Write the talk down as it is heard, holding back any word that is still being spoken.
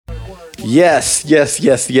Yes, yes,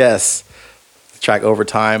 yes, yes. Track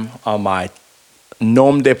Overtime on my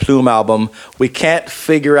Nom de Plume album. We can't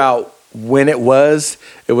figure out when it was.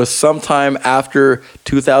 It was sometime after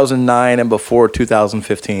 2009 and before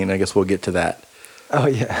 2015. I guess we'll get to that. Oh,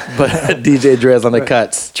 yeah. But DJ Drez on the Right.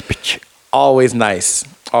 cuts. Always nice.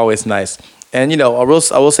 Always nice. And, I will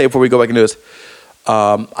say before we go back into this,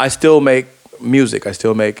 I still make music. I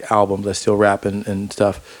still make albums. I still rap and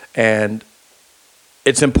stuff. And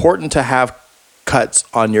it's important to have cuts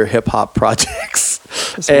on your hip hop projects.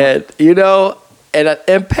 And,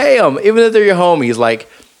 and pay them, even if they're your homies. Like,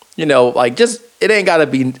 just, it ain't got to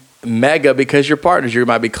be mega because your partners, you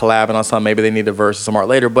might be collabing on something. Maybe they need a verse or some art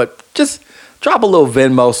later, but just drop a little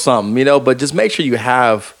Venmo something, but just make sure you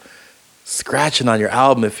have scratching on your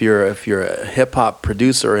album if you're a hip hop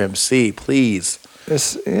producer or MC, please.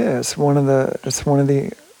 It's one of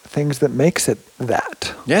the things that makes it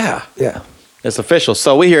that. Yeah. Yeah. It's official.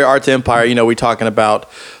 So we here at Art to Empire, we're talking about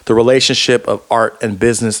the relationship of art and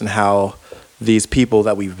business and how these people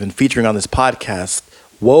that we've been featuring on this podcast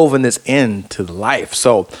woven this into life.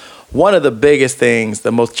 So one of the biggest things,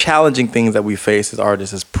 the most challenging things that we face as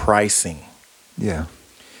artists is pricing. Yeah.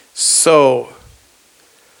 So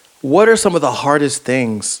what are some of the hardest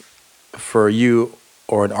things for you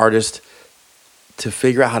or an artist to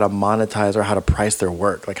figure out how to monetize or how to price their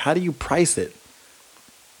work? Like, how do you price it?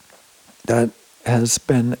 That has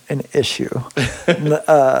been an issue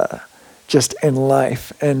just in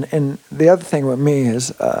life. And the other thing with me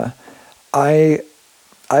is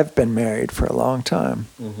I've been married for a long time.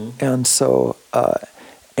 Mm-hmm. And so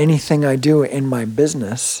anything I do in my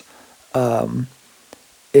business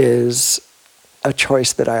is a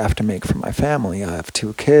choice that I have to make for my family. I have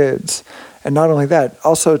 2 kids. And not only that,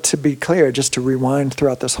 also to be clear, just to rewind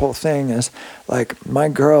throughout this whole thing is like my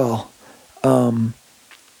girl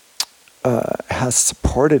has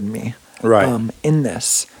supported me in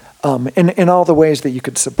this. In all the ways that you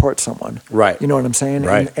could support someone. Right. You know what I'm saying?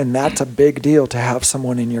 Right. And that's a big deal to have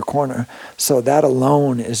someone in your corner. So that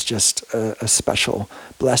alone is just a special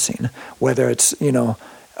blessing. Whether it's,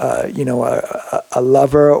 a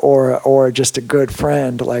lover or just a good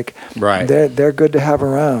friend, like they're good to have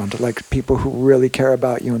around, like people who really care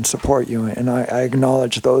about you and support you. And I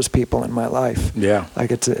acknowledge those people in my life. Yeah.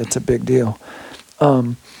 Like it's a big deal.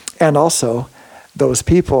 And also those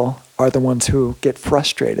people are the ones who get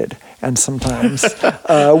frustrated and sometimes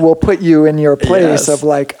will put you in your place of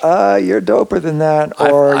like, you're doper than that.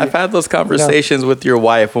 Or I've had those conversations with your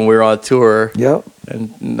wife when we were on tour. Yep.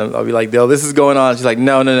 And I'll be like, "Yo, this is going on." She's like,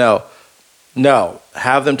 No.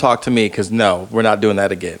 Have them talk to me because no, we're not doing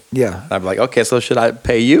that again. Yeah. And I'm like, okay, so should I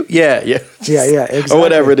pay you? Yeah. Exactly. Or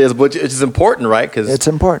whatever it is, but it's important, right? Because it's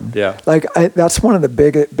important. Yeah. Like that's one of the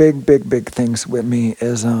big things with me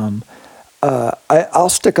is I'll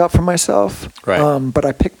stick up for myself, right? But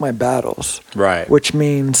I pick my battles, right? Which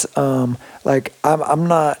means like I'm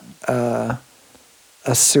not a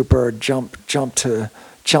super jump to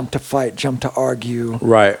fight, jump to argue,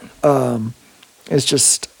 right? It's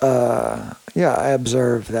just I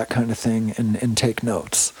observe that kind of thing and take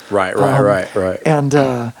notes, right.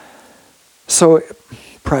 And so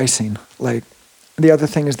pricing, like the other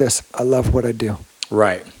thing is this: I love what I do,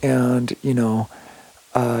 right? And you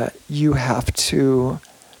have to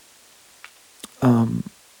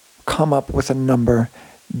come up with a number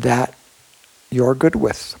that you're good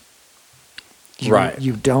with. Right.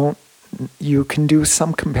 You can do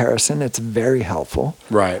some comparison. It's very helpful.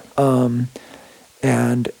 Right.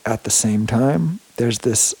 And at the same time, there's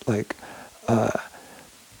this like,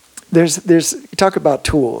 there's you talk about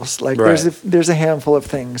tools. Like there's a handful of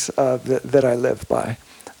things that I live by.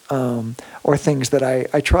 Or things that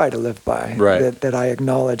I try to live by, that I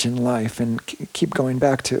acknowledge in life and keep going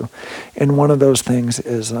back to. And one of those things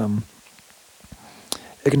is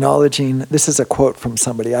acknowledging, this is a quote from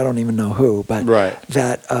somebody, I don't even know who, but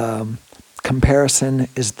that comparison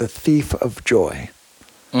is the thief of joy.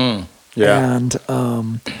 Yeah.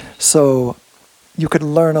 And so you could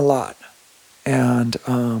learn a lot. And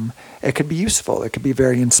it could be useful. It could be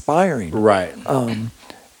very inspiring. Right.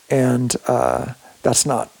 And that's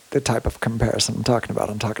not the type of comparison I'm talking about.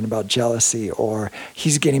 I'm talking about jealousy or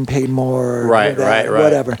he's getting paid more. Right.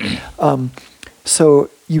 Whatever. So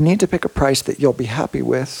you need to pick a price that you'll be happy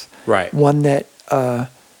with. Right. One that a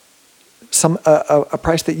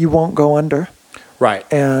price that you won't go under. Right.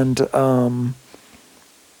 And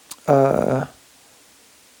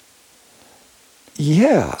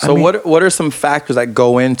yeah. So what are some factors that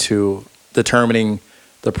go into determining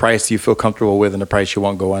the price you feel comfortable with and the price you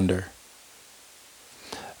won't go under?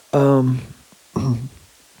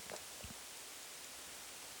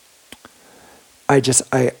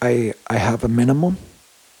 I have a minimum,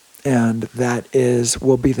 and that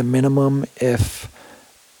will be the minimum if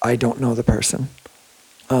I don't know the person.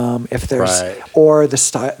 If there's or the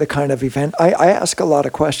style, the kind of event, I ask a lot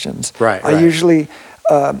of questions. I usually,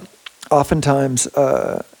 oftentimes,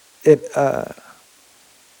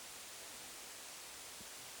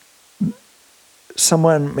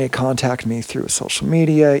 someone may contact me through social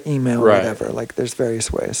media, email, whatever. Like there's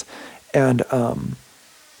various ways, and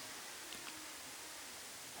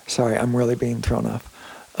sorry, I'm really being thrown off.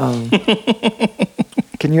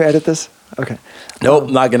 Can you edit this? Okay. Nope,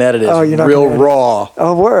 not gonna edit it. Oh, you're not real gonna edit raw.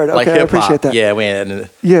 Oh, word. Okay, like I appreciate that. Yeah, we ain't editing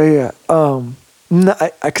it. Yeah. No,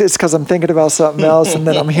 it's because I'm thinking about something else, and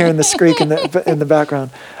then I'm hearing the squeak in the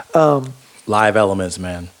background. Live elements,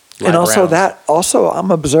 man. Live and also rounds.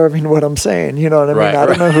 I'm observing what I'm saying. You know what I mean? I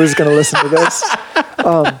don't know who's going to listen to this.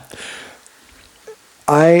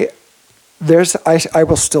 I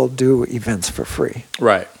will still do events for free.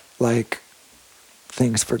 Right. Like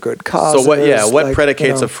things for good causes. So what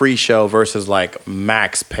predicates a free show versus like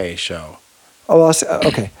max pay show? Oh,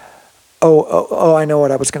 okay. Oh, I know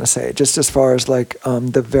what I was going to say. Just as far as like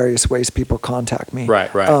the various ways people contact me.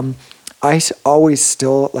 Right. I always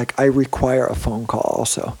still, like, I require a phone call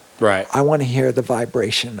also. Right. I want to hear the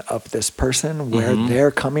vibration of this person, where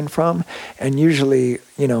they're coming from, and usually,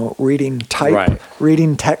 reading text.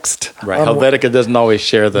 Right. Helvetica doesn't always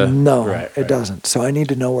share the... No, it doesn't. So I need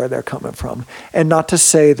to know where they're coming from. And not to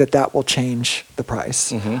say that will change the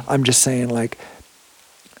price. I'm just saying, like,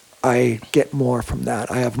 I get more from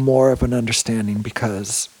that. I have more of an understanding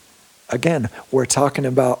because... Again, we're talking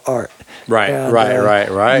about art. Right.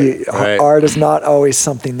 Art is not always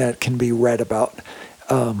something that can be read about.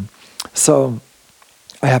 So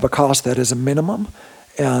I have a cost that is a minimum,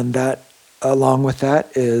 and that along with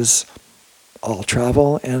that is all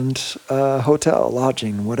travel and hotel,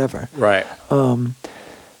 lodging, whatever. Right.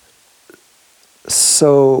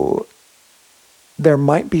 So there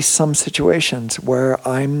might be some situations where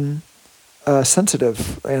I'm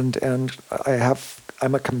sensitive and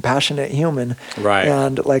I'm a compassionate human. Right.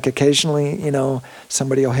 And like occasionally,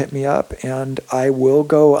 somebody will hit me up and I will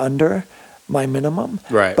go under my minimum.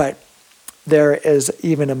 Right. But there is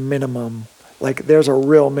even a minimum, like there's a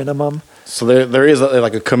real minimum. So there is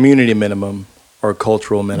like a community minimum or a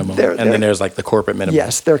cultural minimum. Then there's like the corporate minimum.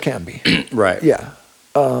 Yes, there can be. Right. Yeah.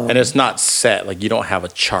 And it's not set, like you don't have a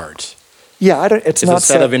chart. Yeah, it's not a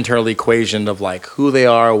set of internal equation of like who they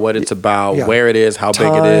are, what it's about, where it is, how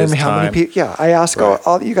big it is, how many people. Yeah, I ask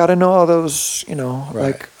all you got to know all those,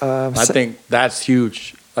 like. I think that's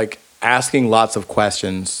huge. Like asking lots of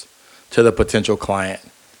questions to the potential client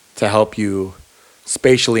to help you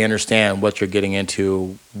spatially understand what you're getting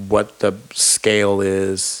into, what the scale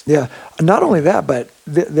is. Yeah, not only that, but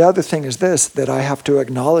the other thing is this, that I have to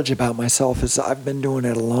acknowledge about myself is I've been doing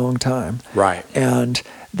it a long time. Right. And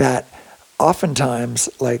that. Oftentimes,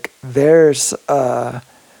 like there's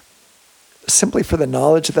simply for the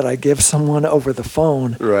knowledge that I give someone over the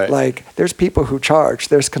phone, like there's people who charge,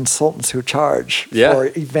 there's consultants who charge for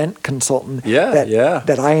event consultant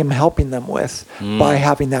that I am helping them with by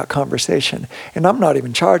having that conversation. And I'm not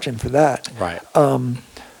even charging for that. Right.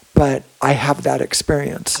 But I have that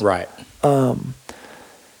experience. Right.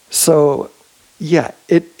 So yeah,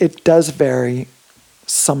 it does vary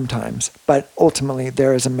sometimes, but ultimately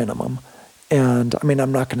there is a minimum. And I mean,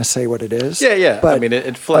 I'm not going to say what it is. Yeah. But, I mean,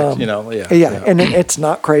 it flex, Yeah, and it's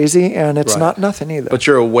not crazy, and it's not nothing either. But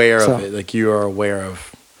you're aware of it. Like you are aware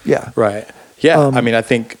of. Yeah. Right. Yeah. I mean, I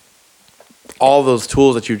think all those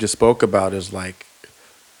tools that you just spoke about is like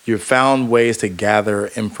you've found ways to gather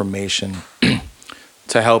information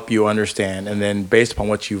to help you understand, and then based upon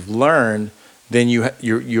what you've learned, then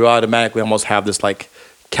you automatically almost have this like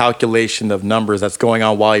calculation of numbers that's going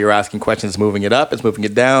on while you're asking questions. It's moving it up, it's moving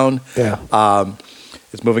it down. Yeah.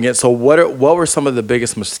 It's moving it. So what were some of the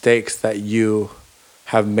biggest mistakes that you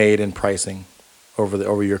have made in pricing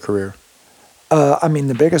over your career? I mean,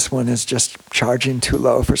 the biggest one is just charging too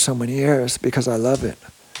low for so many years because I love it.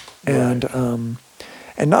 And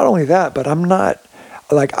not only that, but I'm not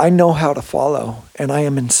like, I know how to follow, and I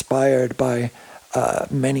am inspired by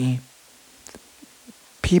many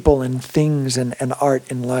people and things and art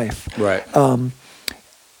in life. Right.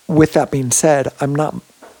 With that being said, I'm not,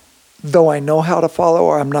 though I know how to follow,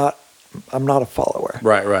 or I'm not a follower.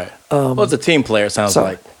 Right. Well, it's a team player, it sounds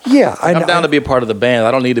like. Yeah. I'm down to be a part of the band.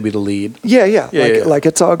 I don't need to be the lead. Yeah. Like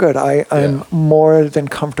it's all good. I'm more than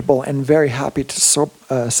comfortable and very happy to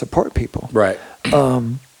support people. Right.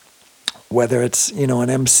 Whether it's, an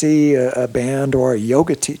MC, a band, or a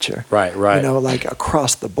yoga teacher. Right. Like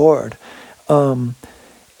across the board.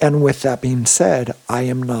 And with that being said, I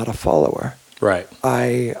am not a follower. Right.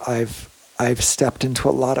 I've stepped into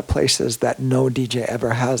a lot of places that no DJ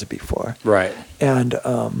ever has before. Right. And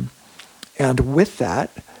with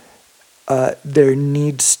that, there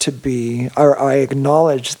needs to be, or I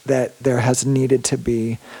acknowledge that there has needed to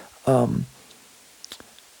be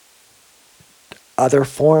other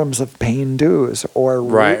forms of paying dues or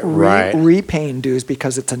repaying dues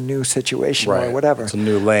because it's a new situation or whatever. It's a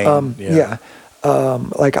new lane.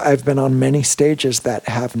 Like I've been on many stages that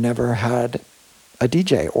have never had a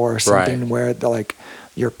DJ or something where like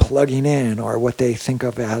you're plugging in or what they think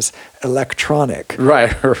of as electronic.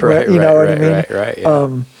 Right. You know what I mean? Right.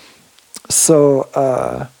 Yeah.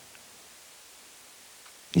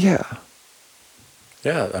 Yeah.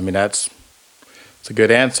 Yeah. I mean, it's a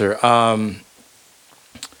good answer.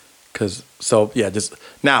 Just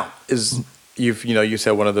now you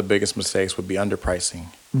said one of the biggest mistakes would be underpricing.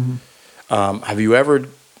 Mm-hmm. Have you ever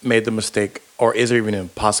made the mistake, or is there even a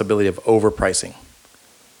possibility of overpricing?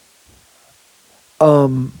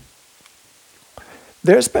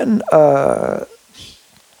 There's been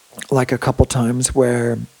like a couple times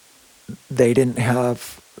where they didn't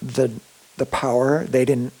have the power. They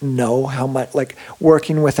didn't know how much, like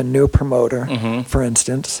working with a new promoter, for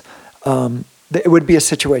instance, it would be a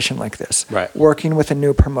situation like this. Right. Working with a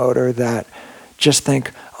new promoter that just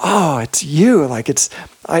think, oh, it's you. Like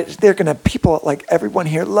they're going to, people, like everyone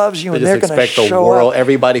here loves you and they're going to show up. The world,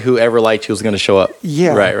 everybody who ever liked you is going to show up.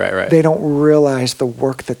 Yeah. Right. They don't realize the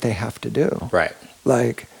work that they have to do. Right.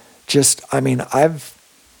 Like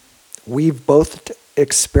we've both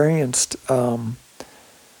experienced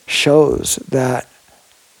shows that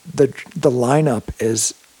the lineup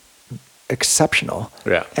is exceptional.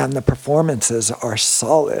 Yeah. And the performances are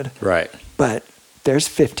solid. Right. But there's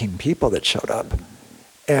 15 people that showed up.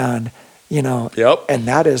 And, Yep. And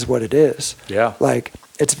that is what it is. Yeah. Like,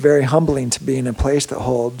 it's very humbling to be in a place that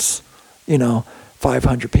holds,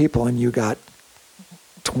 500 people and you got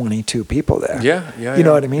 22 people there. Yeah. You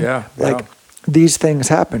know what I mean? Yeah. Like, these things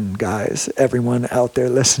happen, guys, everyone out there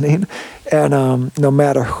listening. And no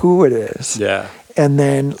matter who it is. Yeah. And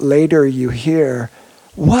then later you hear,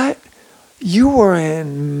 what? You were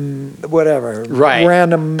in whatever,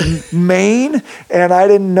 random Maine, and I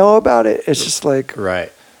didn't know about it. It's just like,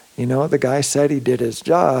 the guy said he did his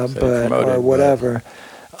job, or whatever.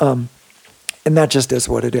 And that just is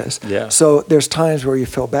what it is. Yeah. So there's times where you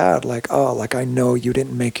feel bad, like, oh, like I know you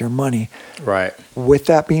didn't make your money. Right. With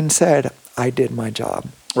that being said, I did my job.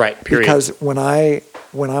 Right. Period. Because when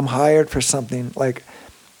I'm hired for something, like,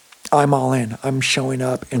 I'm all in. I'm showing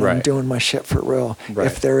up and I'm doing my shit for real. Right.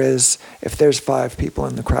 If there's 5 people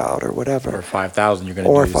in the crowd or whatever, or 5,000, you're going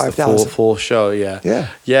to do 5,000 full show. Yeah.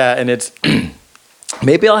 And it's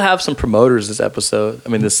maybe I'll have some promoters this episode. I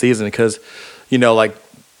mean, this season, because like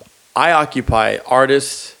I occupy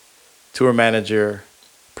artist, tour manager,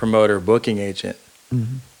 promoter, booking agent,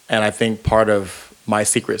 and I think part of my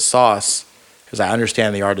secret sauce is I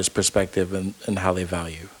understand the artist's perspective and how they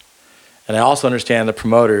value. And I also understand the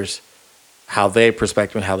promoters, how they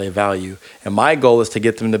perspective and how they value. And my goal is to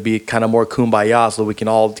get them to be kind of more kumbaya so we can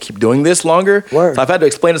all keep doing this longer. Word. So I've had to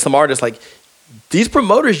explain to some artists, like, these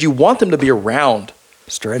promoters, you want them to be around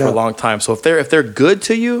for a long time. So if they're good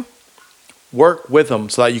to you, work with them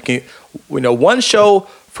so that you can, one show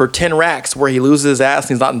for 10 racks where he loses his ass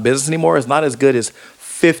and he's not in business anymore is not as good as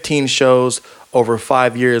 15 shows over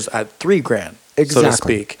 5 years at $3,000. Exactly. So to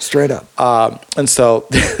speak. Straight up. And so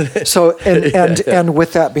and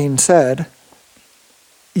with that being said,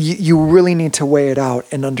 you really need to weigh it out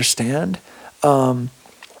and understand. And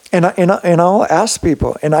I'll ask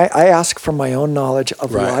people, and I ask from my own knowledge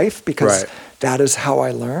of life because that is how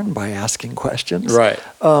I learn, by asking questions. Right.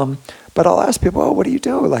 But I'll ask people, oh, what do you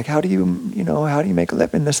do? Like, how do you make a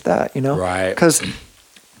living, this, that, Right. Because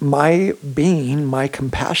my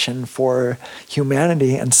compassion for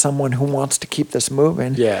humanity and someone who wants to keep this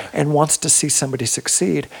moving and wants to see somebody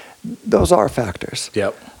succeed, those are factors.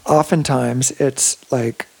 Yep. Oftentimes it's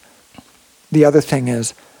like, the other thing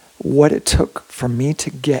is what it took for me to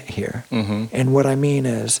get here. And what I mean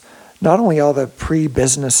is not only all the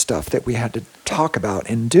pre-business stuff that we had to talk about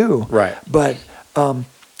and do, but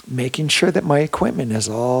making sure that my equipment is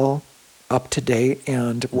all up to date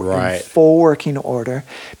and in full working order,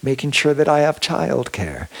 making sure that I have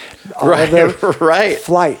childcare, all the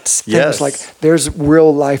flights, things like, there's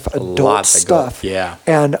real life adult stuff.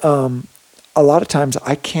 And a lot of times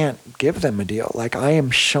I can't give them a deal. Like, I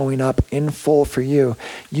am showing up in full for you.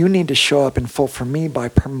 You need to show up in full for me by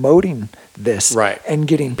promoting this and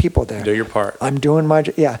getting people there. Do your part. I'm doing my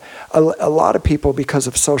job. Yeah. A lot of people, because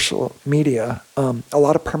of social media, a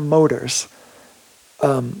lot of promoters,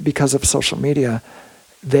 because of social media,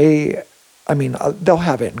 they I mean, they'll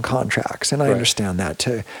have it in contracts, and I understand that,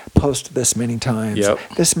 to post this many times,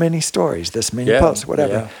 this many stories, this many posts,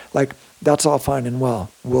 whatever. Yeah. Like, that's all fine and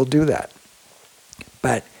well. We'll do that.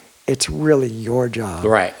 But it's really your job.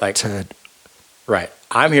 Right. Right.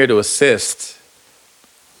 I'm here to assist.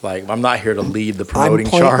 Like, I'm not here to lead the promoting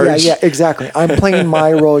charge. Yeah, exactly. I'm playing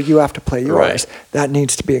my role. You have to play yours. Right. That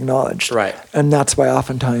needs to be acknowledged. Right. And that's why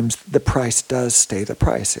oftentimes the price does stay the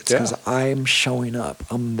price. It's because I'm showing up.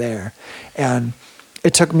 I'm there. And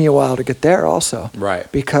it took me a while to get there also.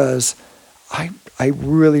 Right. Because I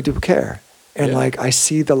really do care. And like, I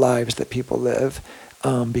see the lives that people live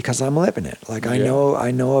because I'm living it. Like, I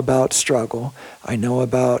know about struggle. I know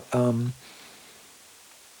about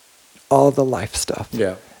all the life stuff.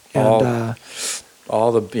 Yeah. And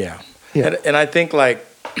all the and I think, like,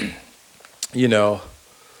 you know,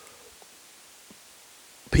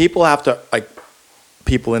 people have to, like,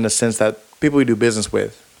 people in the sense that people we do business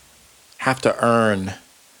with have to earn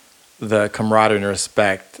the camaraderie and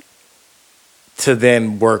respect to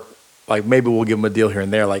then work. Like, maybe we'll give them a deal here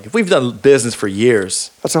and there. Like, if we've done business for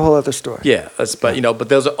years, that's a whole other story. Yeah, but you know, but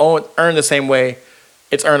there's earn the same way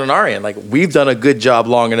it's earned on our end. Like, we've done a good job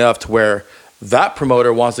long enough to where that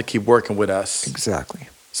promoter wants to keep working with us. Exactly.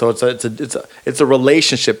 So it's a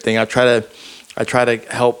relationship thing. I try to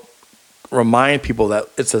help remind people that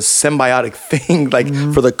it's a symbiotic thing. Like,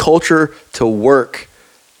 for the culture to work,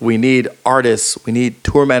 we need artists, we need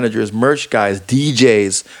tour managers, merch guys,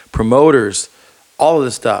 DJs, promoters, all of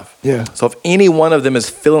this stuff. Yeah. So if any one of them is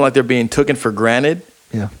feeling like they're being taken for granted,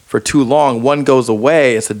 for too long, one goes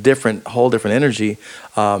away, it's a whole different energy,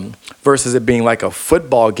 versus it being like a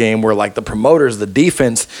football game where, like, the promoter is the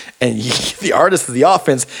defense and the artist is the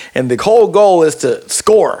offense, and the whole goal is to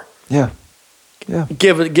score. Yeah. Yeah.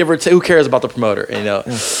 Give her to, who cares about the promoter, you know?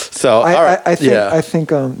 Yeah. So I think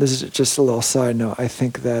this is just a little side note. I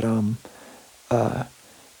think that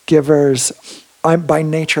givers, by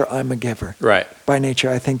nature, I'm a giver. Right. By nature,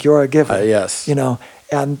 I think you're a giver. Yes. You know,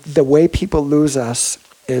 and the way people lose us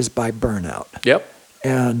is by burnout. Yep.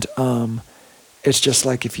 And it's just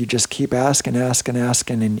like, if you just keep asking,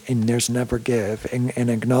 and there's never give and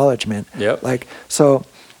acknowledgement. Yep. Like, so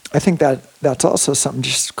I think that's also something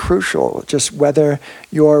just crucial. Just whether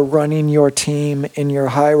you're running your team in your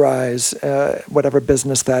high-rise, whatever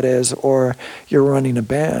business that is, or you're running a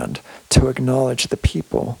band, to acknowledge the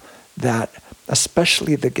people that,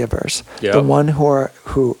 especially the givers, the one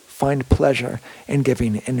who find pleasure in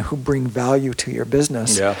giving and who bring value to your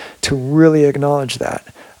business, to really acknowledge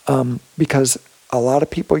that, because a lot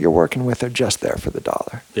of people you're working with are just there for the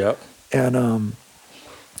dollar. Yep. And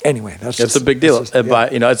anyway, it's a big deal.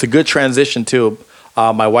 But, you know, it's a good transition too.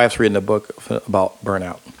 My wife's reading a book about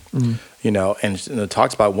burnout. You know, and it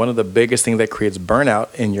talks about one of the biggest things that creates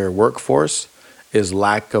burnout in your workforce is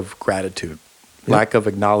lack of gratitude, lack of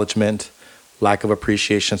acknowledgement, lack of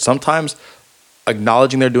appreciation. Sometimes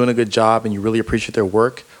acknowledging they're doing a good job and you really appreciate their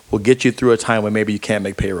work will get you through a time when maybe you can't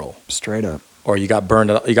make payroll. Straight up. Or you got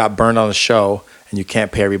burned on a show and you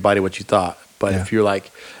can't pay everybody what you thought. But if you're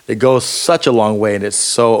like, it goes such a long way and it's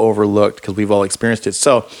so overlooked because we've all experienced it.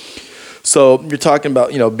 So you're talking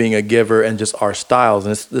about, you know, being a giver and just our styles,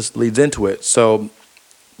 and this leads into it. So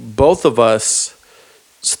both of us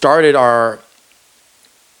started our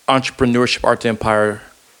entrepreneurship, Art to Empire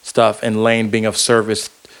stuff, and Lane being of service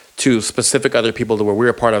to specific other people to where we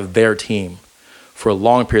were part of their team for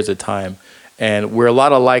long periods of time. And we're a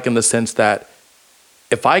lot alike in the sense that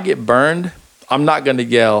if I get burned, I'm not going to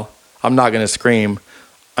yell, I'm not going to scream,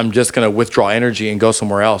 I'm just going to withdraw energy and go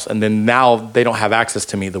somewhere else. And then now they don't have access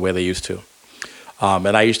to me the way they used to.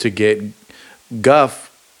 And I used to get guff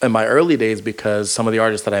in my early days because some of the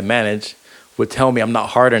artists that I managed would tell me I'm not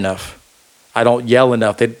hard enough. I don't yell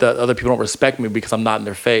enough. The other people don't respect me because I'm not in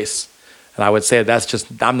their face. And I would say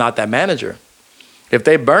I'm not that manager. If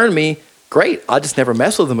they burn me, great. I'll just never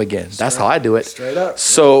mess with them again. That's how I do it. Straight up.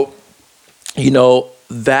 So, you know,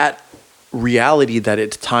 that reality that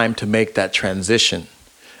it's time to make that transition.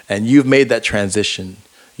 And you've made that transition,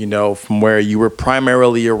 you know, from where you were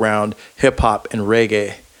primarily around hip hop and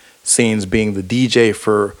reggae scenes, being the DJ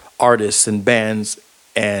for artists and bands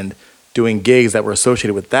and doing gigs that were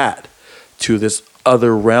associated with that, to this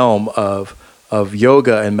other realm of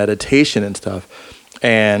yoga and meditation and stuff.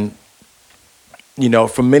 And, you know,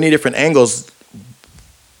 from many different angles,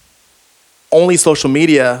 only social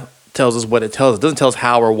media tells us what it tells us. It doesn't tell us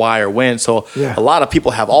how or why or when. So a lot of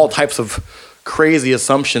people have all types of crazy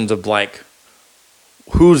assumptions of, like,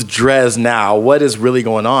 who's Drez now? What is really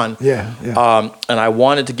going on? And I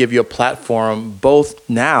wanted to give you a platform both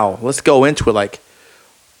now. Let's go into it. Like,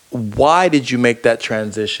 why did you make that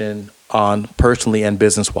transition on personally and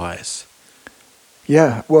business-wise?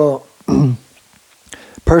 Yeah, well,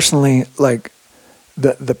 personally, like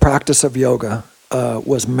the practice of yoga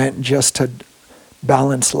was meant just to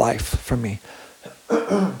balance life for me.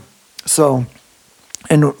 So,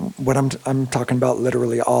 and what I'm talking about,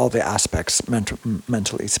 literally all the aspects,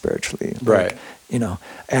 mentally, spiritually, right? Like, you know,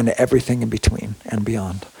 and everything in between and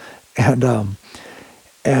beyond, and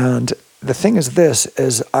the thing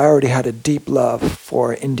is, I already had a deep love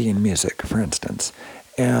for Indian music, for instance,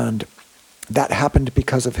 and that happened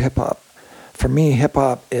because of hip hop. For me, hip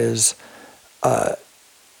hop is, and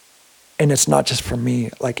it's not just for me.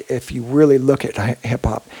 Like, if you really look at hip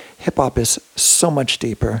hop is so much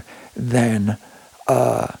deeper than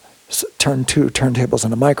two turntables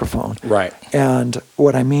and a microphone. Right. And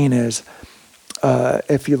what I mean is,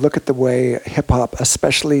 if you look at the way hip-hop,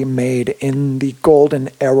 especially made in the golden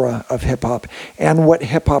era of hip-hop, and what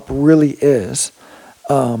hip-hop really is,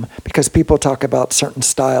 because people talk about certain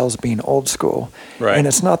styles being old school. Right. And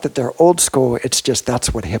it's not that they're old school, it's just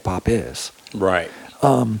that's what hip-hop is. Right.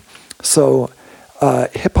 So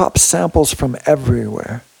hip-hop samples from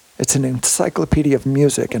everywhere. It's an encyclopedia of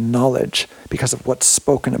music and knowledge because of what's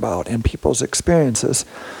spoken about and people's experiences.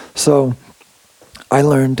 So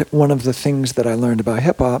one of the things that I learned about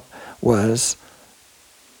hip hop was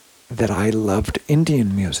that I loved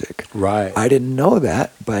Indian music. Right. I didn't know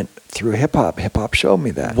that, but through hip hop showed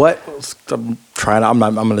me that. I'm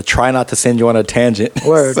going to try not to send you on a tangent.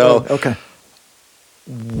 Word. So, okay.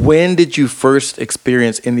 When did you first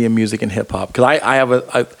experience Indian music and hip hop? Because I have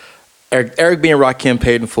Eric B. and Rakim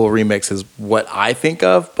Paid in Full remix is what I think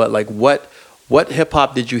of, but like what hip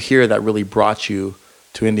hop did you hear that really brought you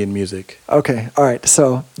to Indian music? Okay, all right.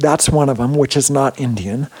 So that's one of them, which is not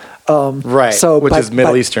Indian. Right. So, which is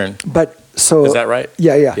Middle Eastern. But so is that right?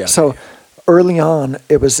 Yeah. So early on,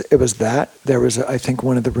 it was that there was I think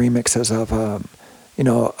one of the remixes of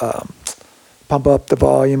Pump Up the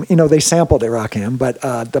Volume. You know, they sampled it, Rakim, but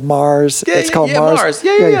the Mars. It's called Mars.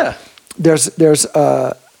 Yeah. There's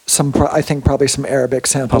I think probably some Arabic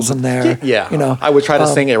samples in there. Yeah. You know, I would try to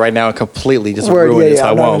sing it right now and completely just ruin it, so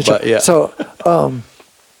I won't. But yeah. So,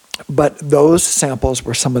 but those samples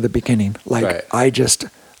were some of the beginning. Like right. I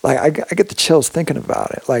get the chills thinking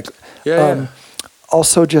about it. Like,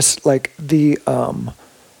 also just like the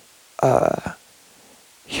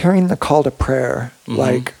hearing the call to prayer. Mm-hmm.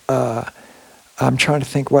 Like I'm trying to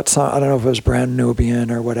think what song. I don't know if it was Brand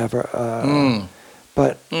Nubian or whatever.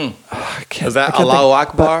 But is that Allahu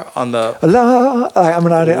Akbar on the Allah? I'm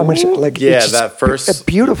like that first. It's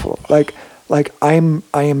beautiful. Like I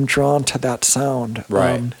am drawn to that sound.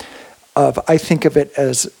 Right. I think of it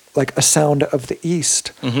as like a sound of the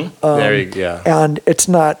East. Mm-hmm. And it's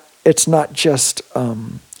not just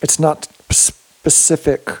it's not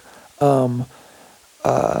specific to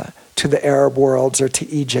the Arab worlds or to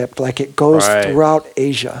Egypt. Like it goes throughout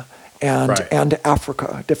Asia and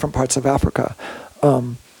Africa, different parts of Africa.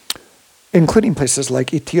 Including places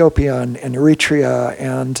like Ethiopia and Eritrea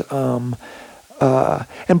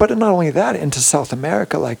but not only that, into South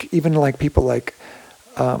America, like even like people like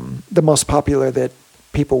the most popular that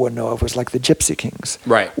people would know of was like the Gypsy Kings,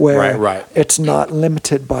 where it's not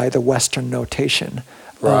limited by the Western notation.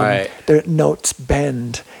 The notes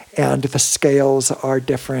bend and the scales are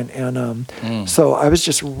different, and so I was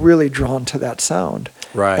just really drawn to that sound,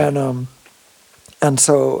 and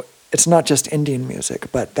so. It's not just Indian music,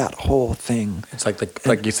 but that whole thing. It's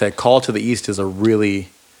like you said, Call to the East is a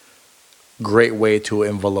really great way to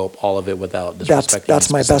envelope all of it without disrespecting. That's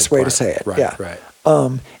my best way to say it. Right.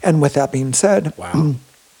 And with that being said,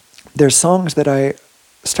 there's songs that I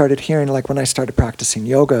started hearing like when I started practicing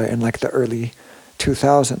yoga in like the early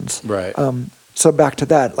 2000s. Right. So back to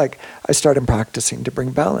that, like I started practicing to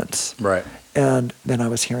bring balance. Right. And then I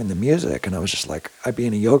was hearing the music, and I was just like, I'd be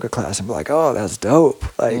in a yoga class and be like, "Oh, that's dope!"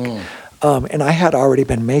 Like, and I had already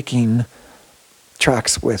been making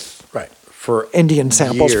tracks with for Indian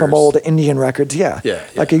samples from old Indian records. Yeah.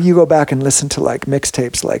 Like if you go back and listen to like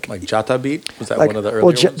mixtapes, like Jata Beat, was that one of the earlier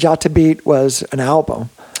ones? Jata Beat was an album.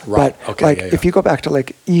 Right. But if you go back to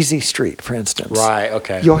like Easy Street, for instance,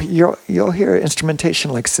 you'll hear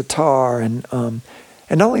instrumentation like sitar and not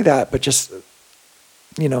only that, but just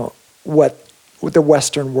what the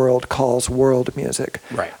Western world calls world music.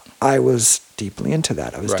 Right. I was deeply into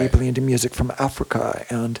that. I was deeply into music from Africa,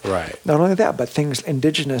 and not only that, but things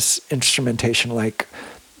indigenous instrumentation like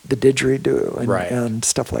the didgeridoo and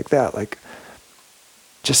stuff like that. Like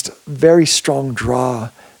just very strong draw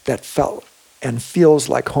that felt and feels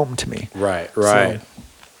like home to me. Right.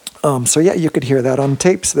 So yeah, you could hear that on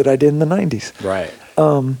tapes that I did in the 90s. Right.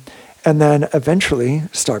 And then eventually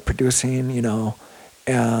start producing,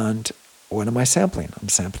 and what am I sampling? I'm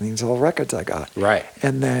sampling these old records I got. Right.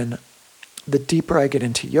 And then the deeper I get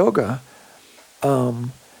into yoga,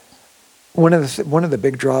 one of the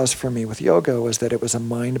big draws for me with yoga was that it was a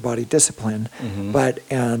mind-body discipline,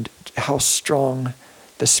 and how strong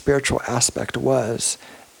the spiritual aspect was,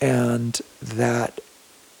 and that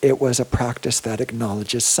it was a practice that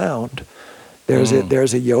acknowledges sound.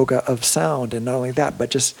 There's a yoga of sound, and not only that, but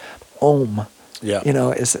just Om,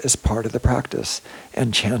 is part of the practice,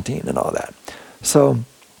 and chanting and all that. So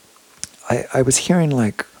I was hearing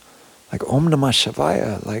like Om Namah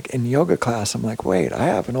Shivaya, like in yoga class. I'm like, wait, I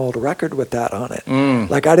have an old record with that on it.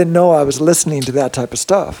 Like I didn't know I was listening to that type of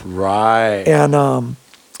stuff. Right. And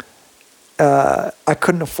I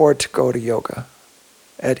couldn't afford to go to yoga.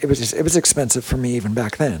 It was expensive for me even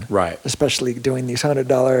back then. Right. Especially doing these $100,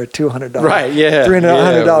 $200, right, yeah,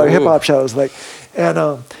 $300 hip hop shows. Like,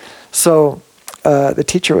 and so the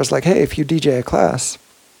teacher was like, hey, if you DJ a class,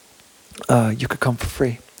 you could come for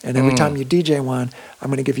free. And every time you DJ one, I'm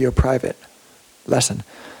going to give you a private lesson.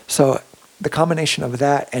 So the combination of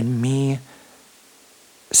that and me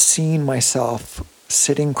seeing myself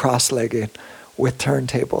sitting cross-legged with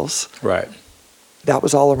turntables, right, that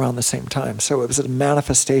was all around the same time. So it was a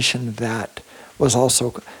manifestation that was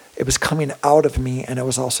also, it was coming out of me, and it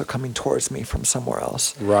was also coming towards me from somewhere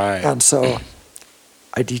else. Right. And so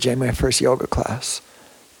I DJed my first yoga class.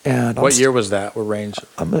 And what year was that? What range?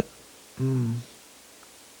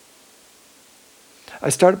 I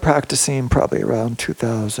started practicing probably around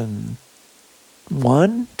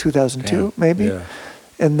 2001, 2002, maybe. Yeah.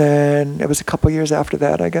 And then it was a couple years after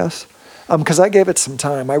that, I guess. Because I gave it some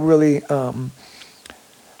time. I really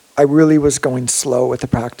was going slow with the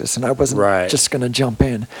practice, and I wasn't just going to jump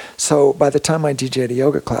in. So by the time I DJ'd a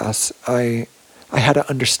yoga class, I had an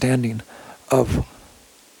understanding of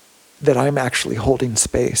that I'm actually holding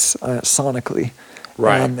space sonically.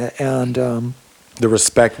 Right. And the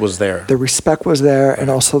respect was there. The respect was there, and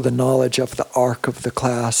also the knowledge of the arc of the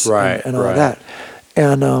class, and all that.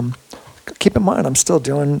 And keep in mind, I'm still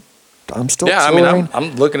touring. Yeah, I mean,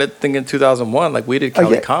 I'm looking at thinking 2001, like we did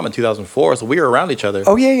Cali Com in 2004, so we were around each other.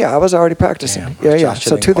 Oh yeah, I was already practicing. Yeah.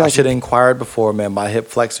 So 2000. I should have inquired before, man. My hip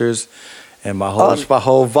flexors and my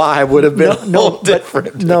whole vibe would have been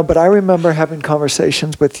different. But I remember having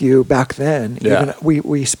conversations with you back then. Yeah. Even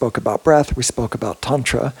we spoke about breath. We spoke about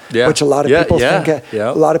tantra, which a lot of people think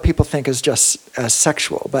a lot of people think is just as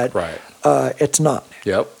sexual, but it's not.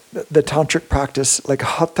 Yep. The tantric practice, like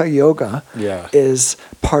hatha yoga, is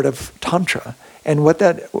part of tantra. And what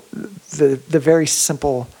the very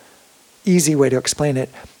simple, easy way to explain it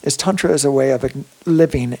is tantra is a way of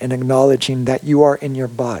living and acknowledging that you are in your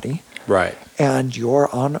body. Right. And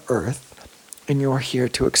you're on earth, and you're here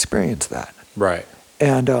to experience that. Right.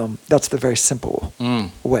 And that's the very simple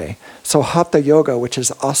way. So hatha yoga, which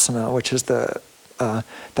is asana, which is the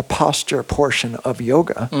posture portion of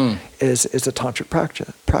yoga, is a tantric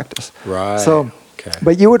practice. Right. So,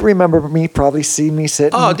 but you would remember me, probably see me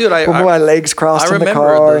sitting. Oh, dude, with my legs crossed in the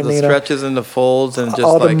car. I remember the stretches and the folds and just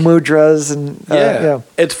all the mudras and yeah.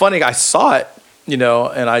 It's funny. I saw it,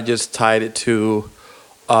 and I just tied it to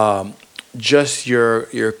just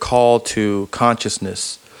your call to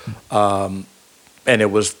consciousness, and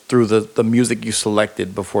it was through the music you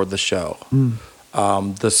selected before the show.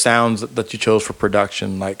 The sounds that you chose for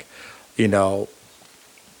production, like, and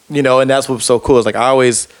that's what's so cool. Is like I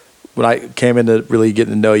always, when I came into really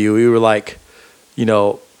getting to know you, you were like,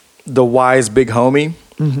 the wise big homie,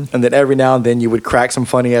 and then every now and then you would crack some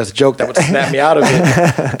funny ass joke that would snap me out of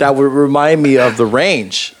it. That would remind me of the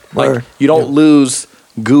range. Like you don't lose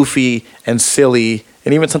goofy and silly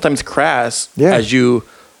and even sometimes crass as you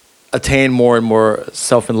attain more and more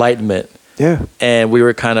self-enlightenment. Yeah, and we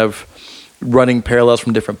were kind of running parallels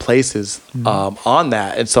from different places on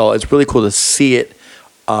that. And so it's really cool to see it.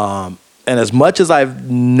 And as much as I've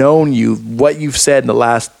known you, what you've said in the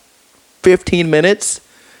last 15 minutes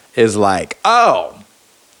is like, oh,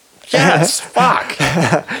 yes, fuck.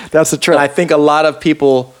 That's the truth. And I think a lot of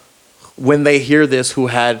people, when they hear this, who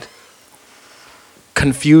had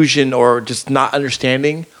confusion or just not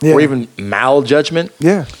understanding or even maljudgment,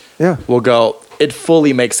 will go, it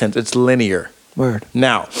fully makes sense. It's linear. Word.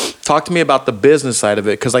 Now, talk to me about the business side of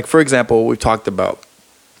it. Because, like, for example, we've talked about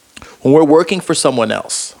when we're working for someone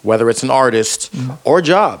else, whether it's an artist or a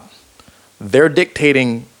job, they're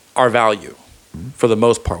dictating our value for the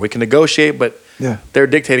most part. We can negotiate, but they're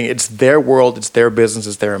dictating. It's their world. It's their business.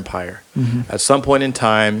 It's their empire. At some point in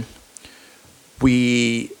time,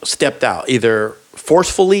 we stepped out, either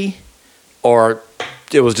forcefully or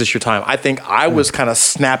it was just your time. I think I was kind of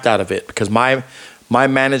snapped out of it because my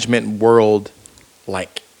management world,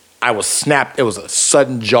 like, I was snapped. It was a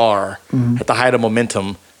sudden jar at the height of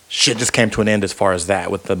momentum. Shit just came to an end as far as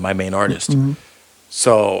that with my main artist.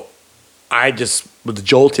 So I just was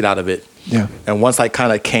jolted out of it. Yeah. And once I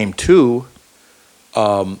kind of came to,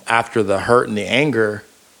 after the hurt and the anger,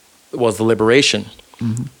 was the liberation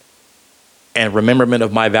and remembrance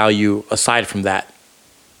of my value aside from that.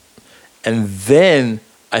 And then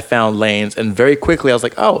I found lanes, and very quickly I was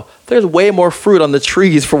like, oh, there's way more fruit on the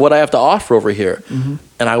trees for what I have to offer over here. And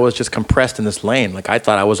I was just compressed in this lane. Like I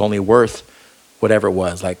thought I was only worth whatever it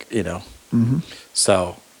was, like, you know.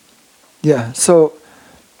 So. Yeah, so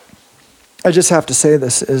I just have to say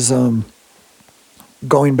this is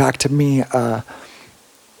going back to me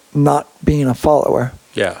not being a follower.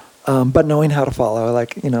 Yeah. But knowing how to follow,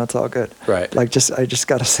 like, you know, it's all good. Right. Like, I just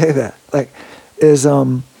got to say that. Like, is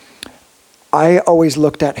I always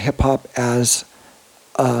looked at hip hop as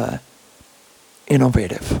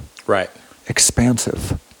innovative. Right.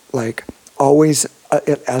 Expansive. Like, always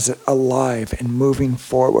as alive and moving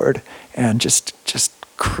forward and just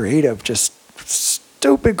creative, just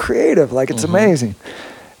stupid creative. Like, it's amazing.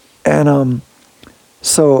 And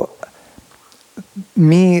so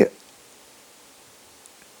me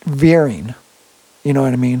veering, you know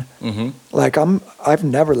what I mean? Like I've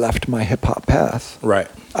never left my hip hop path. Right.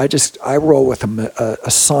 I roll with a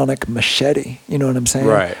sonic machete. You know what I'm saying?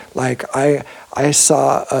 Right. Like I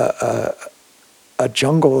saw a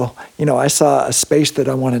jungle. You know, I saw a space that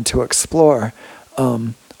I wanted to explore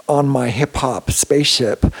on my hip hop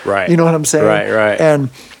spaceship. Right. You know what I'm saying? Right. And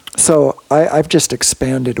so I've just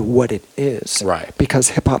expanded what it is. Right. Because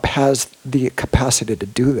hip hop has the capacity to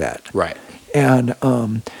do that. Right.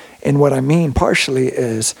 And what I mean partially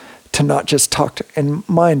is to not just talk to, and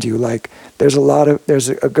mind you, like there's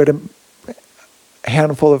a good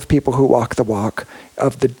handful of people who walk the walk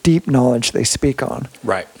of the deep knowledge they speak on.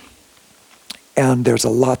 Right. And there's a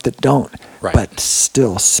lot that don't, right. but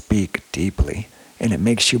still speak deeply. And it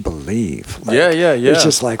makes you believe. Like, yeah. It's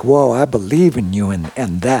just like, whoa, I believe in you and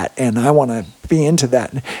that, and I want to be into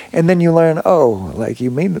that. And then you learn, oh, like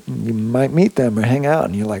you might meet them or hang out,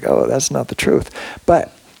 and you're like, oh, that's not the truth.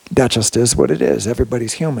 But that just is what it is.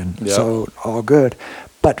 Everybody's human, so all good.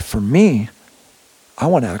 But for me, I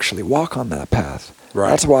want to actually walk on that path. Right.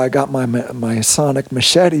 That's why I got my sonic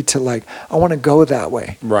machete to like, I want to go that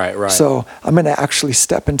way. Right. So I'm going to actually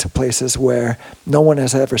step into places where no one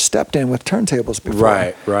has ever stepped in with turntables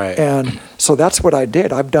before. Right. And so that's what I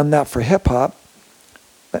did. I've done that for hip hop.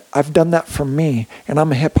 I've done that for me, and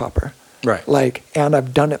I'm a hip hopper. Right. Like, and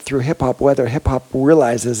I've done it through hip hop, whether hip hop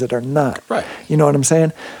realizes it or not. Right. You know what I'm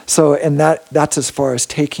saying? So, and that's as far as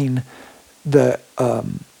taking the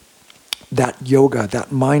that yoga, that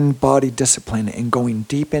mind-body discipline, and going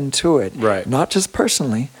deep into it. Right. Not just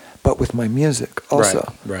personally, but with my music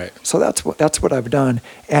also. Right. So that's what I've done,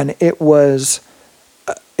 and it was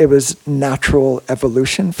natural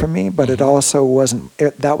evolution for me, but it also wasn't.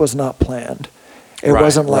 That was not planned. It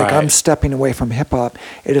wasn't like I'm stepping away from hip hop.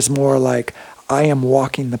 It is more like I am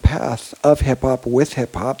walking the path of hip hop with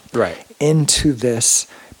hip hop into this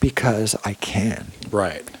because I can.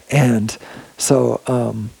 Right. And so.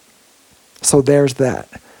 So there's that.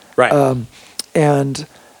 Right.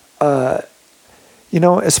 You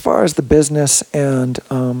know, as far as the business and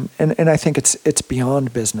I think it's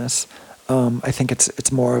beyond business. I think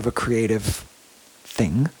it's more of a creative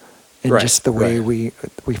thing in just the way we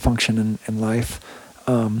function in life.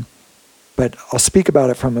 But I'll speak about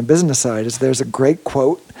it from a business side. There's a great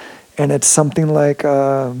quote, and it's something like,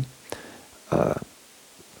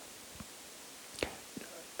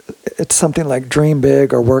 it's something like dream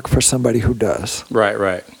big or work for somebody who does.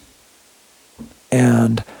 Right.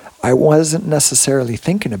 And I wasn't necessarily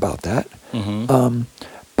thinking about that.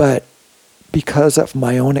 But because of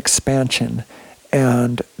my own expansion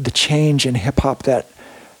and the change in hip hop that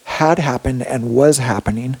had happened and was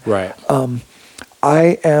happening,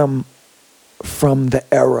 I am from the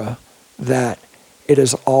era that it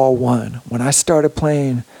is all one. When I started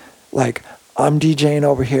playing, like I'm DJing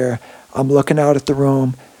over here, I'm looking out at the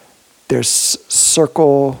room, there's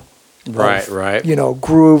circle, right. You know,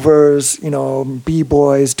 groovers, you know,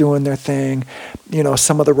 b-boys doing their thing. You know,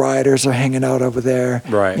 some of the riders are hanging out over there.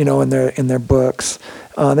 Right. You know, in their books.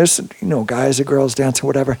 There's guys or girls dancing,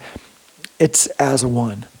 whatever. It's as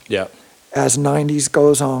one. Yeah. As 90s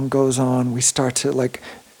goes on, we start to like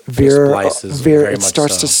veer. It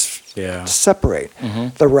starts to separate.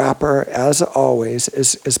 The rapper, as always,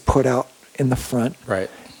 is put out in the front. Right.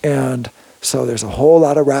 And so there's a whole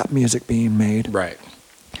lot of rap music being made. Right.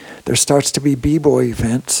 There starts to be b-boy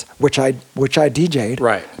events, which I DJ'd.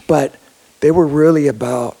 Right. But they were really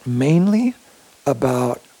mainly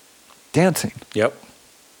about dancing. Yep.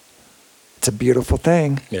 it's a beautiful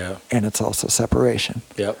thing. Yeah. And it's also separation.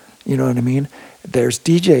 Yep. You know what I mean? There's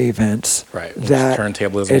DJ events that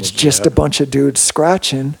turntablism, it's just a bunch of dudes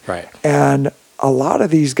scratching. Right. And a lot of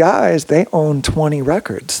these guys, they own 20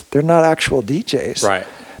 records. They're not actual DJs. Right.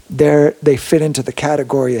 They fit into the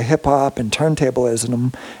category of hip hop and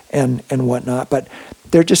turntablism and whatnot, but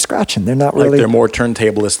they're just scratching. They're not really. Like they're more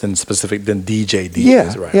turntablists than DJs.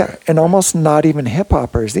 Yeah, right, yeah, right. And almost not even hip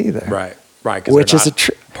hoppers either. Right, right. Which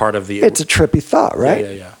is part of the. It's a trippy thought,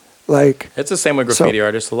 right? Yeah. Like it's the same with graffiti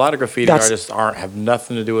artists. A lot of graffiti artists have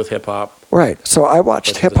nothing to do with hip hop. Right. So I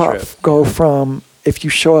watched hip hop go from, if you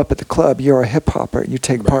show up at the club, you're a hip hopper, you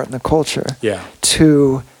take part in the culture. Yeah.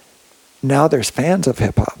 To now there's fans of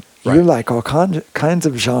hip hop. Right. You like all kinds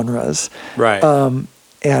of genres. Right.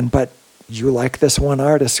 But you like this one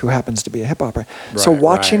artist who happens to be a hip hopper. Right, so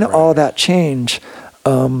watching right. all that change,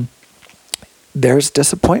 there's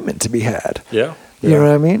disappointment to be had. Yeah. You know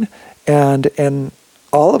what I mean? And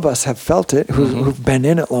all of us have felt it who've been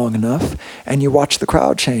in it long enough, and you watch the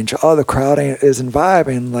crowd change. Oh, the crowd isn't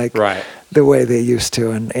vibing like the way they used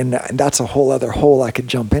to, and that's a whole other hole I could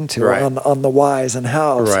jump into on the whys and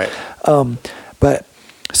hows. Right. But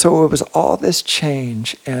so it was all this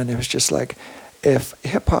change, and it was just like, if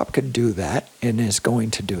hip hop could do that and is going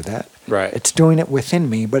to do that, it's doing it within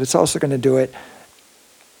me, but it's also going to do it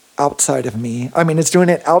outside of me. I mean, it's doing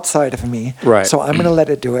it outside of me. Right. So I'm going to let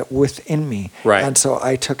it do it within me. Right. And so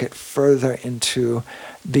I took it further into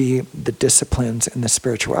the disciplines and the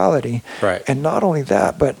spirituality. Right. And not only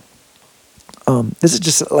that, but this is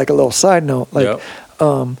just like a little side note. Like,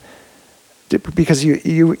 because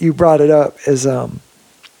you brought it up, is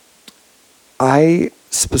I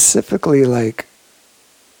specifically like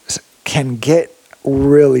can get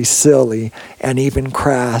really silly and even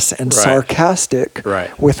crass and sarcastic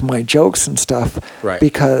with my jokes and stuff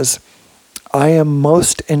because I am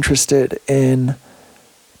most interested in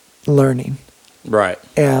learning. Right.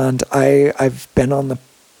 And I've been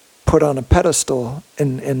put on a pedestal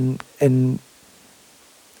in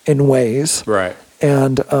ways. Right.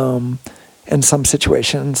 And in some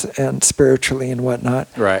situations and spiritually and whatnot.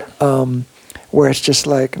 Right. Where it's just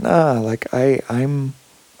like, nah, like I'm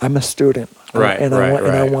a student. Right. And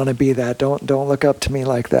I want to be that. Don't look up to me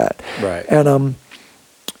like that. Right. And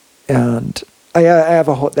I have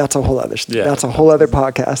that's a whole other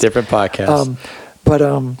podcast. Different podcast. But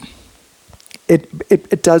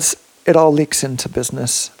it does, it all leaks into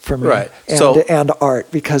business for me. Right. And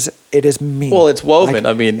art, because it is me. Well, it's woven.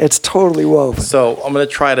 Like, it's totally woven. So I'm going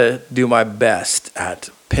to try to do my best at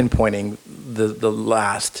pinpointing the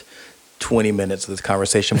last 20 minutes of this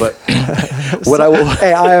conversation, but what I will.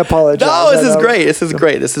 Hey, I apologize. No, this is great. This is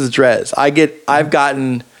great. This is Drez. I've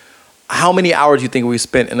gotten. How many hours do you think we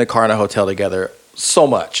spent in a car in a hotel together? So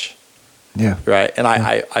much. Yeah. Right. And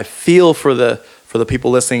I feel for the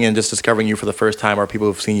people listening and just discovering you for the first time, or people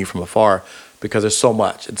who've seen you from afar, because there's so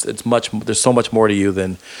much. It's much. There's so much more to you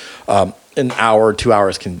than an hour or 2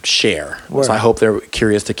 hours can share. Word. So I hope they're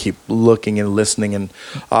curious to keep looking and listening. And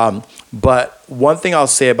but one thing I'll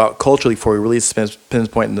say about culturally, before we really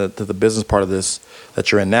pinpoint to the business part of this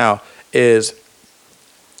that you're in now, is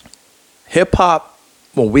hip hop.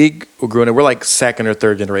 When we were growing up, we're like second or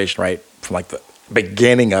third generation, right? From like the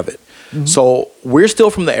beginning of it. Mm-hmm. So we're still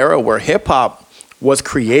from the era where hip hop was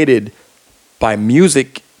created by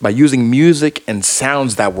using music and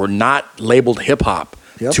sounds that were not labeled hip hop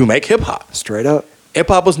to make hip hop. Straight up. Hip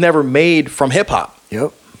hop was never made from hip hop.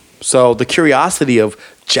 Yep. So the curiosity of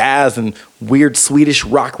jazz and weird Swedish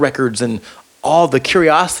rock records and all the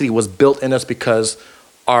curiosity was built in us because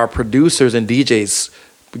our producers and DJs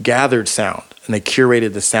gathered sound and they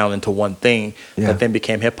curated the sound into one thing that then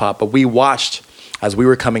became hip hop. But we watched, as we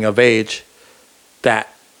were coming of age,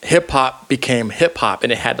 that hip hop became hip hop,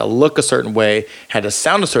 and it had to look a certain way, had to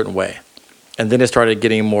sound a certain way. And then it started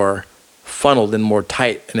getting more funneled and more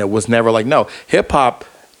tight. And it was never like, no, hip hop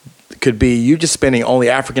could be you just spinning only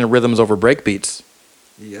African rhythms over break beats.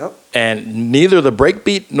 Yep. And neither the break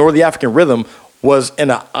beat nor the African rhythm was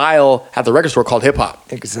in an aisle at the record store called hip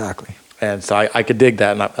hop. Exactly. And so I could dig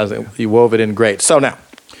that, and you wove it in great. So now,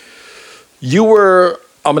 you were,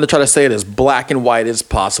 I'm going to try to say it as black and white as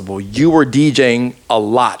possible. You were DJing a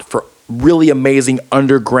lot for really amazing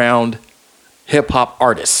underground hip-hop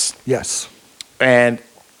artists. Yes. And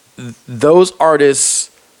those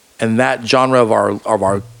artists and that genre of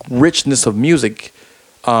our richness of music,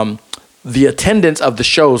 the attendance of the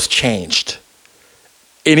shows changed.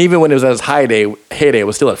 And even when it was at its heyday, it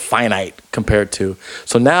was still at finite compared to.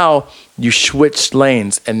 So now you switched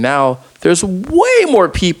lanes, and now there's way more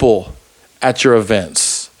people at your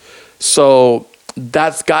events. So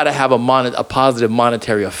that's got to have a positive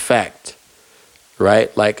monetary effect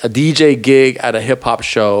right? Like a DJ gig at a hip hop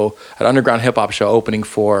show, an underground hip hop show opening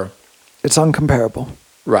for. It's uncomparable.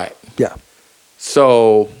 Right. Yeah.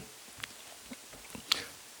 So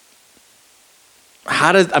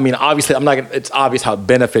how does, I mean, obviously it's obvious how it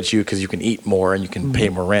benefits you because you can eat more and you can pay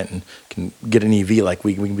more rent and can get an EV like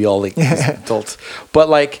we can be all like adults. But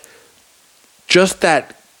like just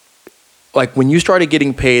that, like when you started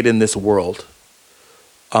getting paid in this world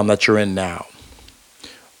that you're in now,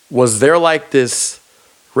 was there like this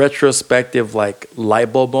retrospective like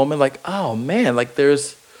light bulb moment? Like, oh man, like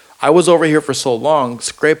I was over here for so long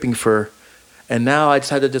scraping and now I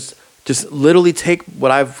just had to just literally take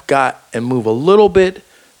what I've got and move a little bit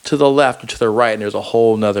to the left or to the right, and there's a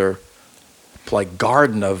whole nother like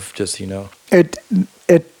garden of just, you know.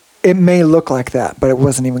 It may look like that, but it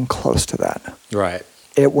wasn't even close to that. Right.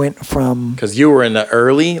 It went from, because you were in the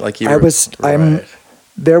early, like you.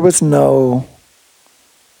 There was no.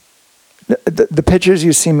 The pictures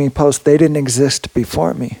you see me post, they didn't exist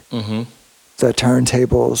before me. Mm-hmm. The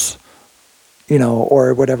turntables, you know,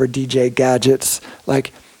 or whatever DJ gadgets,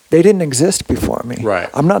 like they didn't exist before me. Right.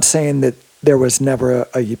 I'm not saying that there was never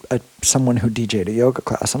a someone who DJ'd a yoga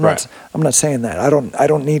class. I'm not saying that. I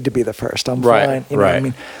don't need to be the first. I'm fine. You know what I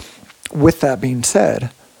mean? With that being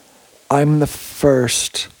said, I'm the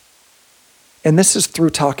first, and this is through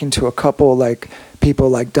talking to a couple like people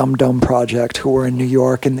like Dum Dum Project who were in New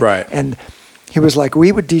York, and he was like,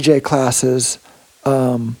 we would DJ classes.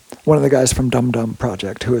 One of the guys from Dum Dum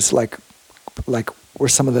Project, who is like were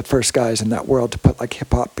some of the first guys in that world to put like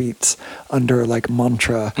hip hop beats under like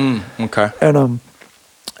mantra. Okay. And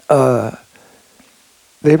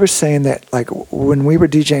they were saying that like when we were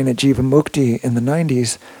DJing at Jiva Mukti in the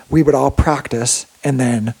 90s, we would all practice and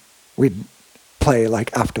then we'd play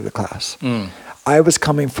like after the class. I was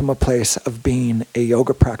coming from a place of being a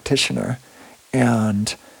yoga practitioner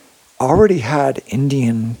and already had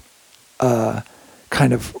Indian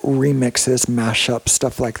kind of remixes, mashups,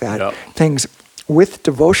 stuff like that. Yep. Things with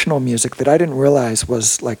devotional music that I didn't realize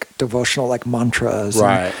was like devotional, like mantras.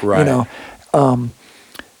 Right. You know,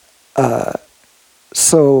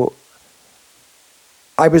 so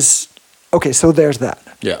I was, okay, so there's that.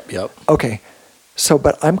 Yep. Okay, so,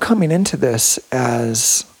 but I'm coming into this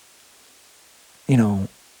as, you know,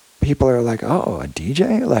 people are like, oh, a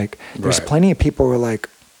DJ? Like, there's plenty of people who are like,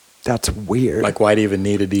 that's weird. Like, why do you even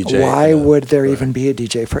need a DJ? Why would there even be a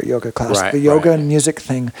DJ for a yoga class? The yoga and music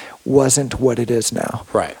thing wasn't what it is now.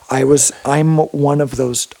 Right. I'm one of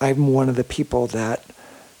the people that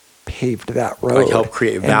paved that road. Like help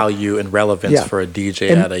create value and relevance for a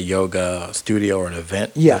DJ at a yoga studio or an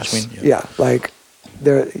event. Yes. You know what I mean? Yeah. Like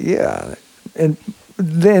there. Yeah. And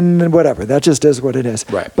then whatever. That just is what it is.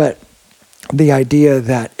 Right. But the idea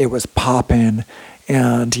that it was popping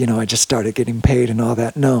and, you know, I just started getting paid and all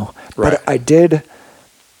that. No. Right. But I did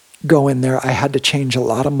go in there. I had to change a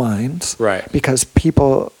lot of minds. Right. Because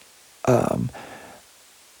people,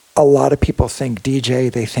 a lot of people think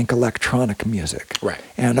DJ, they think electronic music. Right.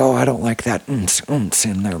 And, I don't like that in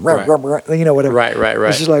there. Right. You know, whatever. Right.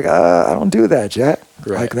 It's just like, I don't do that, Jack.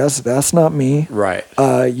 Right. Like, that's not me. Right.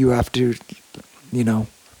 You have to, you know,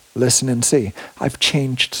 listen and see. I've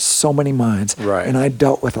changed so many minds. Right. And I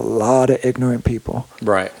dealt with a lot of ignorant people.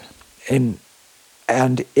 Right. And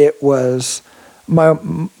it was, my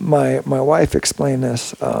wife explained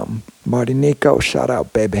this, Marty Nico, shout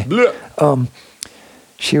out, baby.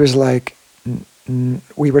 She was like,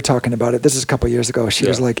 we were talking about it, this is a couple years ago, she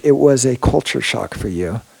was like, it was a culture shock for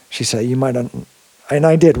you. She said, you might, and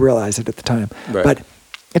I did realize it at the time, but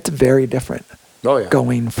it's very different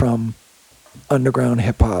going from underground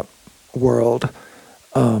hip-hop world,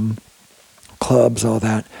 clubs, all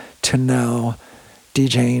that, to now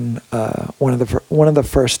DJing one of the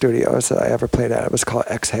first studios that I ever played at. It was called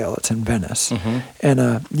Exhale. It's in Venice.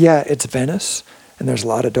 And it's Venice, and there's a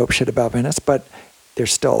lot of dope shit about Venice, but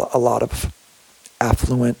there's still a lot of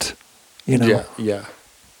affluent, you know,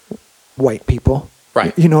 white people.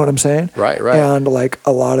 Right. You know what I'm saying? Right. And like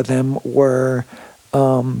a lot of them were,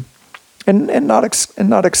 and not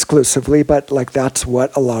exclusively, but like that's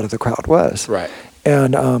what a lot of the crowd was. Right.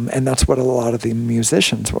 And that's what a lot of the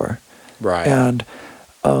musicians were. Right. And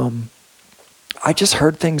I just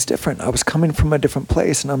heard things different. I was coming from a different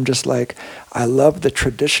place, and I'm just like, I love the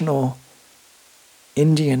traditional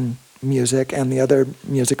Indian music and the other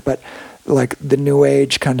music, but like the new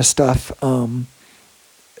age kind of stuff,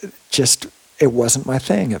 just it wasn't my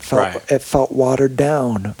thing. It felt watered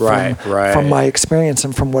down from my experience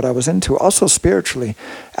and from what I was into. Also spiritually,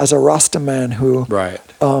 as a Rasta man who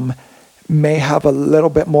may have a little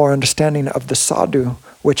bit more understanding of the sadhu,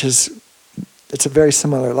 which is, it's a very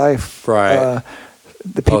similar life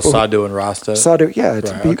the people. Sadhu and Rasta. Sadhu, yeah.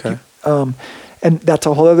 Okay. And that's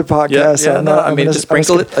a whole other podcast. Yeah, so no, I mean, just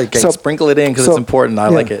sprinkle it in because it's important. I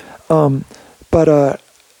like it. But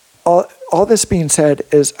all this being said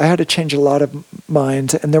is I had to change a lot of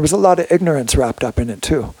minds, and there was a lot of ignorance wrapped up in it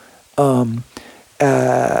too.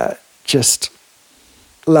 Just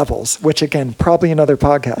levels, which again, probably another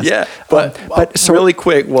podcast. Yeah, but so really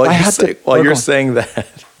quick, while you're saying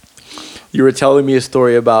that, you were telling me a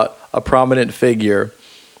story about a prominent figure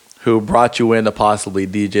who brought you in to possibly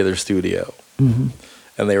DJ their studio. Mm-hmm.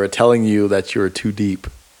 And they were telling you that you were too deep.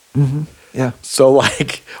 Mm-hmm. Yeah. So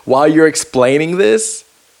like, while you're explaining this,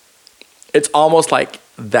 it's almost like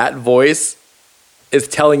that voice is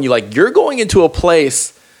telling you like, you're going into a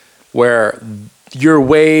place where you're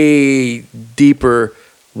way deeper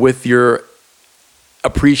with your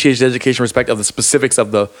appreciation, education, respect of the specifics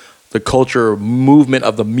of the culture, movement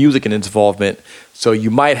of the music and its involvement. So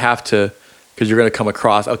you might have to, because you're going to come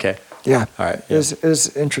across, okay. Yeah. All right. Yeah. It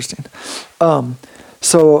was interesting.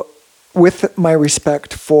 So with my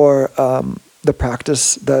respect for the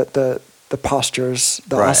practice, the postures,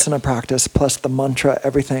 the asana practice, plus the mantra,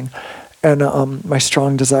 everything, and my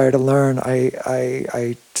strong desire to learn,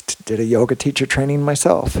 I did a yoga teacher training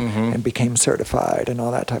myself and became certified and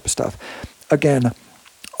all that type of stuff. Again,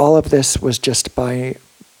 all of this was just by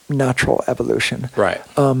natural evolution. Right.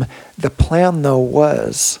 The plan, though,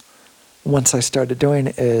 was, once I started doing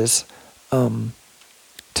it, is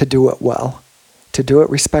to do it well, to do it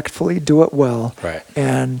respectfully, do it well, right,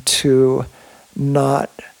 and to not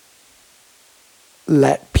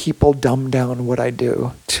let people dumb down what I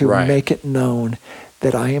do, to make it known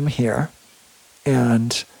that I am here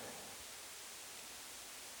and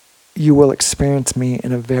you will experience me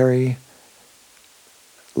in a very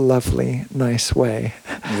lovely, nice way.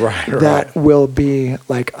 That will be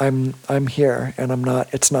like, I'm here and I'm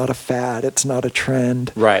not, it's not a fad, it's not a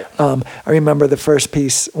trend. Right. I remember one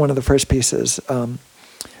of the first pieces,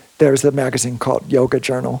 there was a magazine called Yoga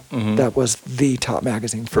Journal that was the top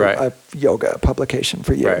magazine for a yoga publication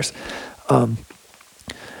for years.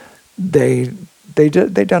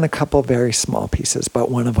 They'd done a couple very small pieces, but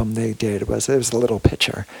one of them it was a little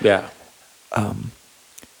picture. Yeah.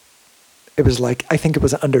 It was like, I think it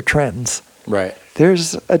was under trends. Right.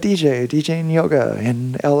 There's a DJ DJing yoga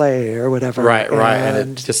in LA or whatever. Right.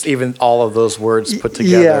 And it just even all of those words put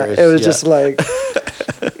together. Yeah, it was just like,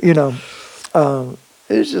 it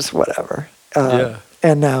was just whatever.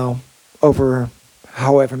 And now, over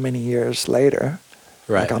however many years later,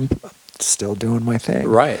 like I'm still doing my thing.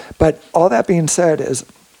 Right. But all that being said is,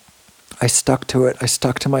 I stuck to it. I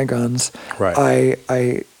stuck to my guns. Right.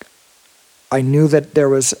 I knew that there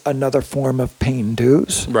was another form of paying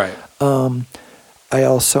dues. Right. I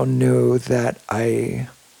also knew that I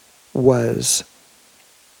was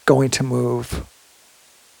going to move.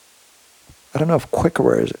 I don't know if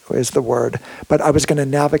quicker is the word, but I was going to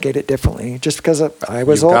navigate it differently. Just because I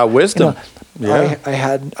was old. You've got wisdom. I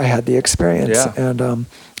had the experience, and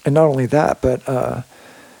not only that, but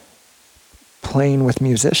playing with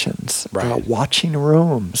musicians, watching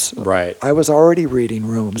rooms. Right. I was already reading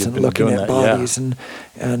rooms and looking at bodies, and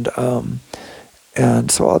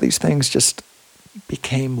so all these things just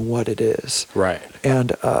became what it is. Right.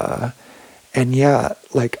 And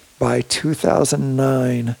like by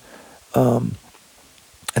 2009,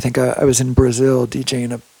 I think I was in Brazil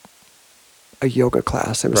DJing a yoga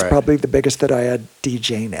class. It was probably the biggest that I had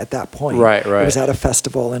DJing at that point. Right. It was at a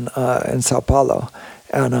festival in Sao Paulo,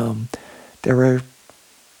 and there were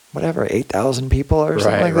 8,000 people or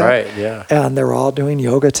something like that. Right. Yeah. And they were all doing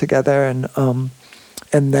yoga together,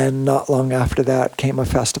 and then not long after that came a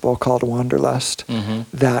festival called Wanderlust.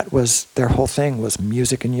 That was their whole thing was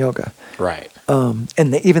music and yoga. Right.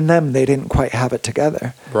 And even them, they didn't quite have it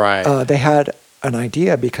together. Right. They had an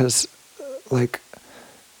idea because, like,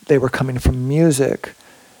 they were coming from music,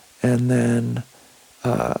 and then,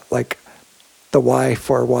 like, the wife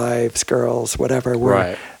or wives, girls, whatever,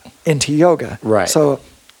 were into yoga. Right. So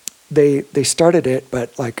they started it,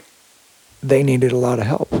 but like they needed a lot of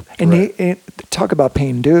help. And they talk about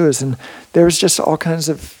paying dues, and there was just all kinds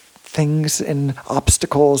of things and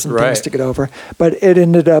obstacles and things to get over. But it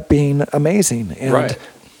ended up being amazing and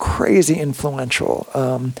crazy influential,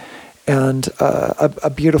 and a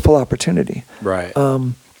beautiful opportunity. Right.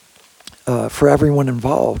 For everyone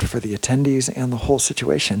involved, for the attendees and the whole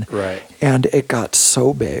situation. Right. And it got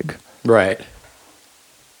so big. Right.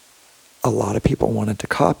 A lot of people wanted to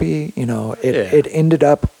copy. It ended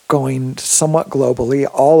up going somewhat globally,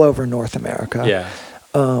 all over North America. Yeah.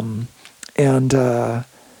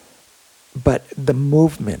 But the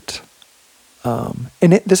movement, and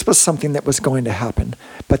this was something that was going to happen,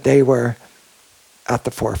 but they were at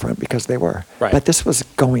the forefront because they were. Right. But this was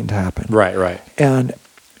going to happen. Right. And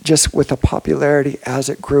just with the popularity as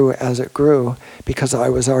it grew, because I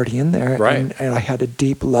was already in there, right. and I had a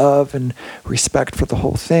deep love and respect for the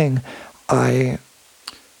whole thing,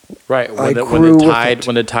 Right. When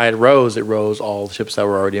the tide rose, it rose all ships that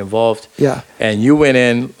were already involved. Yeah. And you went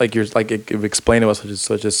in you've explained to us,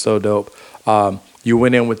 which is so dope. You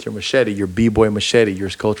went in with your machete, your b-boy machete, your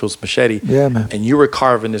cultural machete. Yeah, man. And you were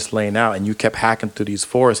carving this lane out, and you kept hacking through these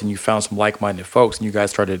forests, and you found some like-minded folks, and you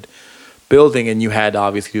guys started building, and you had to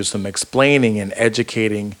obviously do some explaining and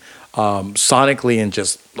educating sonically and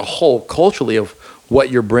just the whole culturally of what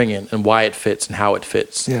you're bringing and why it fits and how it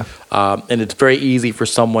fits. Yeah. And it's very easy for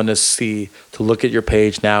someone to look at your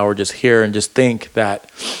page now or just hear and just think that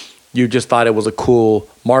you just thought it was a cool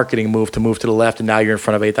marketing move to the left, and now you're in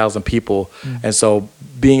front of 8,000 people. Mm-hmm. And so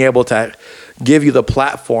being able to give you the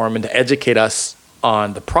platform and to educate us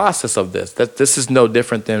on the process of that this is no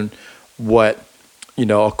different than what,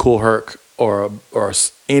 a Cool Herc or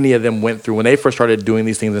any of them went through when they first started doing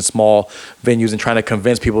these things in small venues and trying to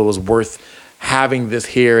convince people it was worth having this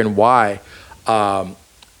here and why. And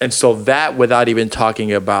so that, without even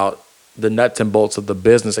talking about the nuts and bolts of the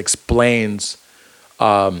business, explains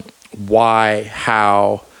why,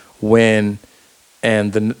 how, when,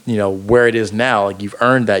 and where it is now. Like, you've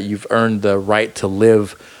earned that. You've earned the right to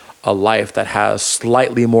live a life that has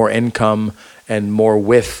slightly more income and more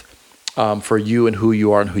width for you and who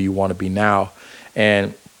you are and who you want to be now.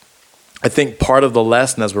 And I think part of the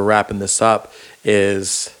lesson as we're wrapping this up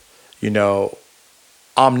is,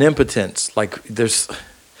 omnipotence. Like, there's,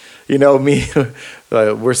 me,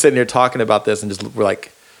 we're sitting here talking about this, and we're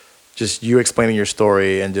like, just you explaining your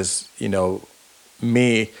story, and just,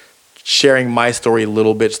 me sharing my story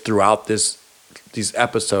little bits throughout these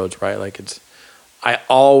episodes, right? Like, I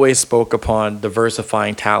always spoke upon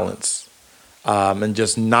diversifying talents, and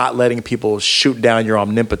just not letting people shoot down your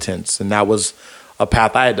omnipotence. And that was a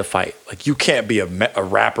path I had to fight. Like, you can't be a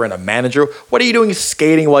rapper and a manager. What are you doing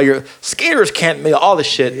skating while skaters can't make all this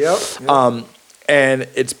shit? Yep. And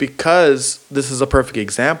it's because this is a perfect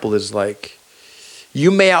example, is like,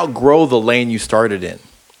 you may outgrow the lane you started in.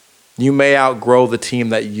 You may outgrow the team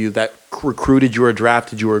that recruited you or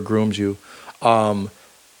drafted you or groomed you. And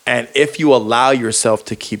if you allow yourself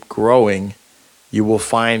to keep growing, you will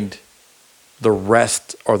find the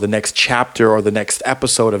rest or the next chapter or the next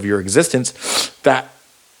episode of your existence that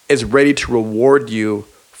is ready to reward you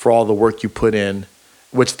for all the work you put in,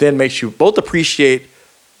 which then makes you both appreciate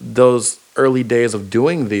those early days of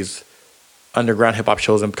doing these underground hip hop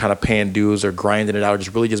shows and kind of paying dues or grinding it out, or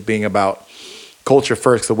just really just being about culture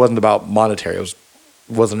first, because it wasn't about monetary. It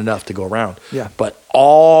wasn't enough to go around. Yeah. But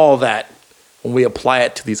all that, when we apply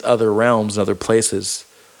it to these other realms and other places,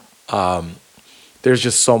 there's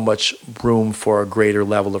just so much room for a greater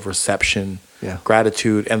level of reception,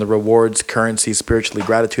 gratitude, and the rewards, currency, spiritually,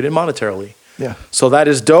 gratitude, and monetarily. Yeah. So that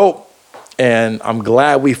is dope. And I'm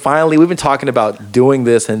glad we've been talking about doing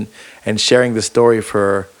this and sharing this story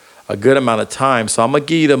for a good amount of time. So I'm going to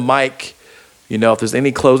give you the mic. If there's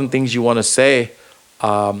any closing things you want to say,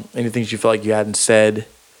 any things you feel like you hadn't said,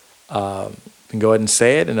 then go ahead and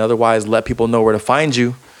say it. And otherwise, let people know where to find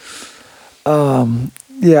you.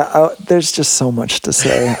 There's just so much to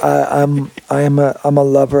say. I'm a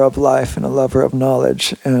lover of life and a lover of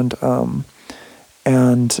knowledge, and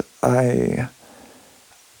I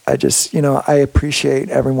just, I appreciate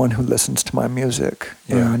everyone who listens to my music,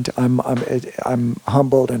 and I'm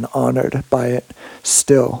humbled and honored by it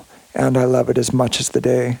still, and I love it as much as the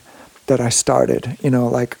day that I started.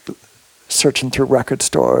 Like searching through record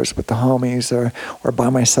stores with the homies or by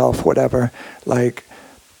myself, whatever. Like,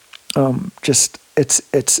 just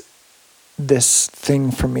it's this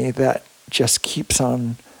thing for me that just keeps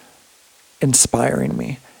on inspiring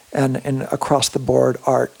me, and across the board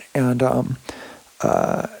art, and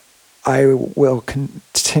I will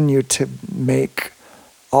continue to make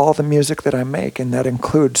all the music that I make, and that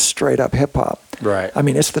includes straight up hip hop. Right. I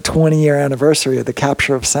mean, it's the 20-year anniversary of the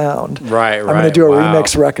Capture of Sound. Right. I'm going to do a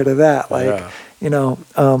remix record of that. Like,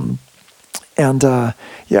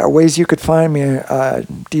 ways you could find me,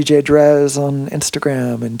 DJ Drez on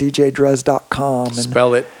Instagram and djdrez.com. And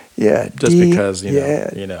spell it. Yeah. Just because, you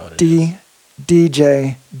know.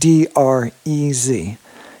 DJ Drez.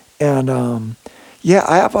 And,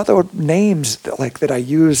 I have other names that I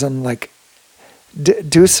use, and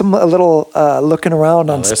do a little looking around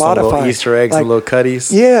on Spotify. Some little Easter eggs and little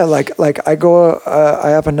cutties. Yeah, I go. I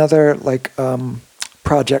have another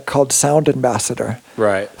project called Sound Ambassador.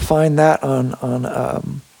 Right. Find that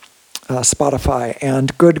on Spotify,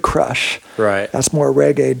 and Good Crush. Right. That's more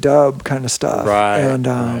reggae dub kind of stuff. Right. And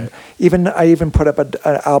right. I even put up an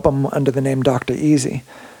album under the name Dr. Easy,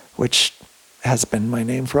 which has been my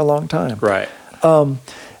name for a long time. Right. Find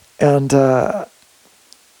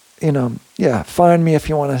me if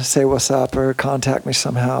you want to say what's up or contact me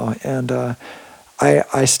somehow. And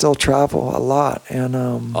I still travel a lot. And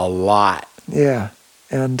a lot. Yeah.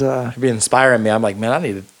 And it'd be inspiring me. I'm like, man, I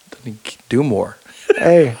need to do more.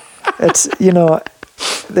 Hey, it's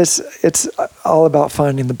it's all about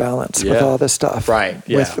finding the balance with all this stuff. Right.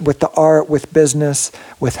 Yeah. With the art, with business,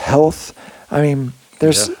 with health. I mean,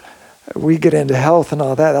 we get into health and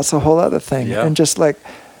all that. That's a whole other thing. Yeah. And just like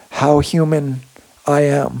how human I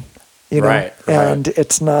am, you know, right. and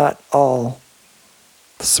it's not all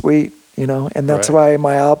sweet, you know, and that's why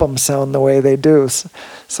my albums sound the way they do.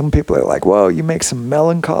 Some people are like, whoa, you make some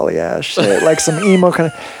melancholy ass shit, like some emo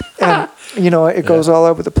kind of, and you know, it goes all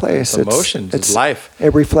over the place. It's emotions, it's life.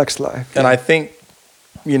 It reflects life. And I think,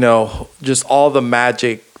 you know, just all the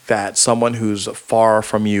magic that someone who's far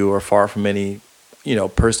from you or far from any, you know,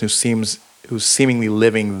 person who's seemingly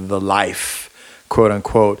living the life, quote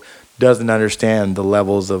unquote, doesn't understand the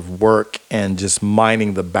levels of work and just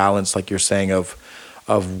minding the balance, like you're saying,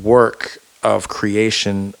 of work, of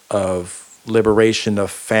creation, of liberation, of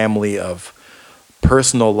family, of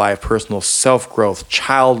personal life, personal self-growth,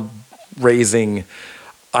 child raising,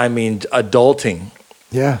 adulting.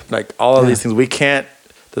 Yeah. Like all of these things. We can't,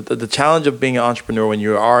 the challenge of being an entrepreneur when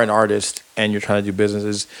you are an artist and you're trying to do business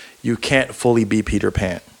is you can't fully be Peter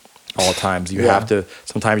Pan all times. You have to,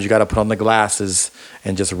 sometimes you got to put on the glasses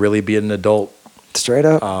and just really be an adult. Straight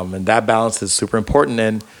up. And that balance is super important.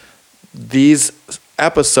 And these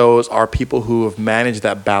episodes are people who have managed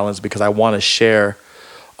that balance because I want to share,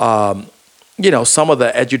 you know, some of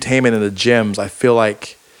the edutainment in the gyms. I feel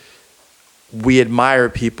like we admire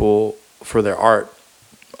people for their art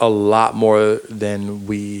a lot more than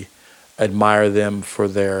we admire them for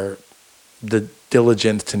the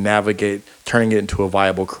diligence to navigate turning it into a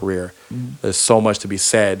viable career. There's so much to be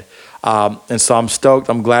said. And so I'm stoked.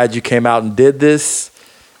 I'm glad you came out and did this.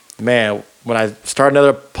 Man, when I start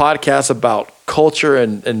another podcast about culture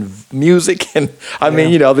and music, and I mean,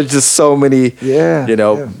 you know, there's just so many,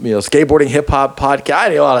 skateboarding, hip hop podcast. I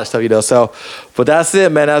know all that stuff, you know. So, but that's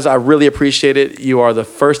it, man. I really appreciate it. You are the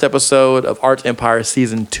first episode of Arts Empire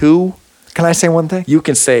Season 2. Can I say one thing? You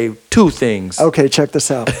can say 2 things. Okay, check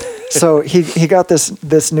this out. So he got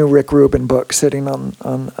this new Rick Rubin book sitting on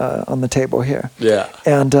the table here. Yeah.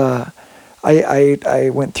 And I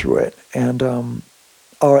went through it, and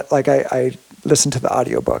I listened to the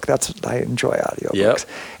audiobook. I enjoy audiobooks. Yep.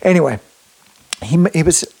 Anyway, he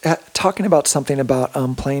was talking about something about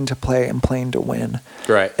playing to play and playing to win.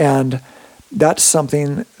 Right. And that's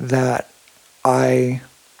something that I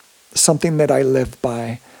live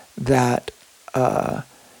by, that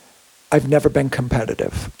I've never been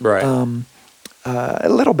competitive. Right. A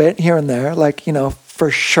little bit here and there, like, you know,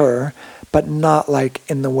 for sure, but not like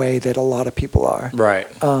in the way that a lot of people are. Right.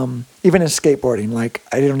 Even in skateboarding, like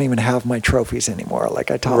I don't even have my trophies anymore. Like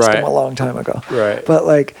I tossed them a long time ago. Right. But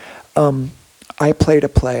like, I play to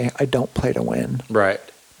play. I don't play to win. Right.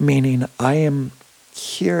 Meaning I am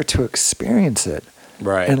here to experience it.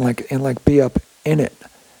 Right. And like be up in it.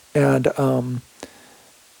 And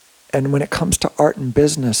when it comes to art and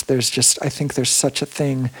business, I think there's such a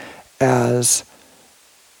thing as,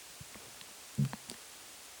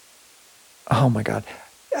 oh my God.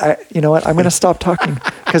 You know what? I'm going to stop talking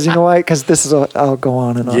because you know why? Because I'll go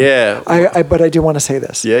on and on. Yeah. But I do want to say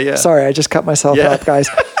this. Yeah, yeah. Sorry, I just cut myself up, guys.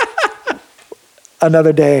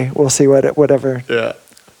 Another day, we'll see whatever. Yeah.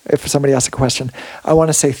 If somebody asks a question, I want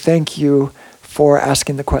to say thank you for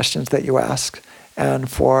asking the questions that you ask and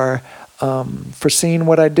for seeing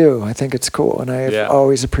what I do. I think it's cool, and I've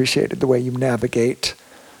always appreciated the way you navigate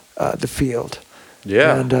the field.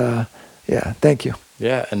 Yeah. And thank you.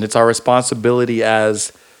 Yeah, and it's our responsibility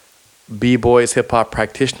as B-boys, hip-hop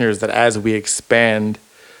practitioners that as we expand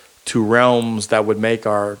to realms that would make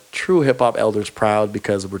our true hip-hop elders proud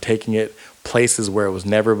because we're taking it places where it was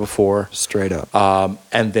never before. Straight up.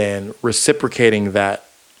 And then reciprocating that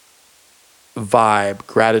vibe,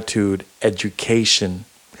 gratitude, education,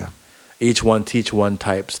 each one teach one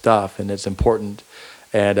type stuff, and it's important.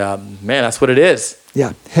 And man, that's what it is.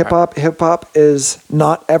 Yeah, hip hop is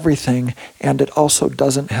not everything, and it also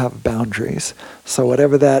doesn't have boundaries. So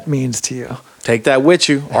whatever that means to you, take that with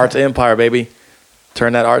you. Art to empire, baby.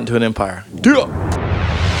 Turn that art into an empire. Do it.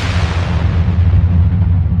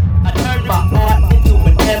 I turned my art into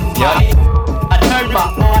an empire. I turned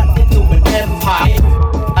my art into an empire.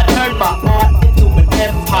 I turned my art into an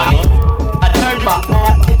empire. I turned my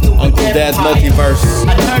art into an empire. Dad's multiverse.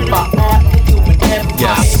 I turned my art into an empire.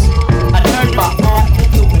 Yes. I turned my art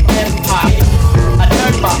into an empire. I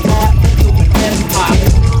turned my art into an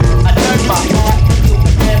empire. I turned my art into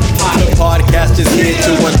an empire. The podcast is here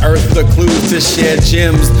to unearth the clues, to share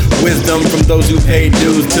gems, wisdom from those who pay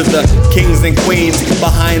dues, to the kings and queens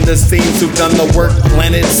behind the scenes who've done the work,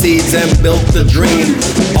 planted seeds and built the dream.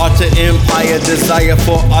 Alter empire, desire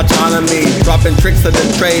for autonomy, dropping tricks of the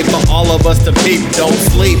trade for all of us to peep. Don't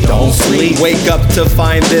sleep, don't sleep. Wake up to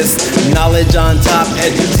find this knowledge on top,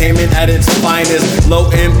 edutainment at its finest. Lo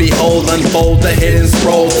and behold, unfold the hidden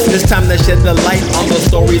scroll. It's time to shed the light on the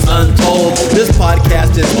stories untold. This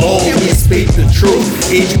podcast is bold, we speak the truth.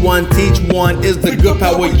 Each one teach one is the good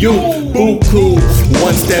power you. Who cool,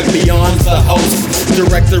 one step beyond the host.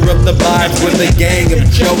 Director of the vibes with a gang of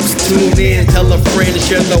jokes. Tune in, tell a friend,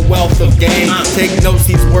 share the wealth of game. Take notes,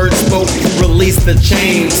 these words spoke, release the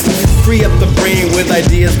chains. Free up the brain with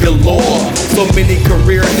ideas galore. So many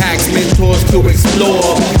career hacks, mentors to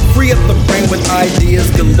explore. Free up the brain with ideas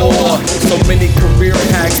galore. So many career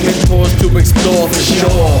hacks, mentors to explore for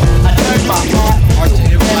sure. I turned my art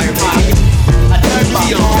into an empire. I turned my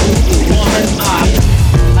art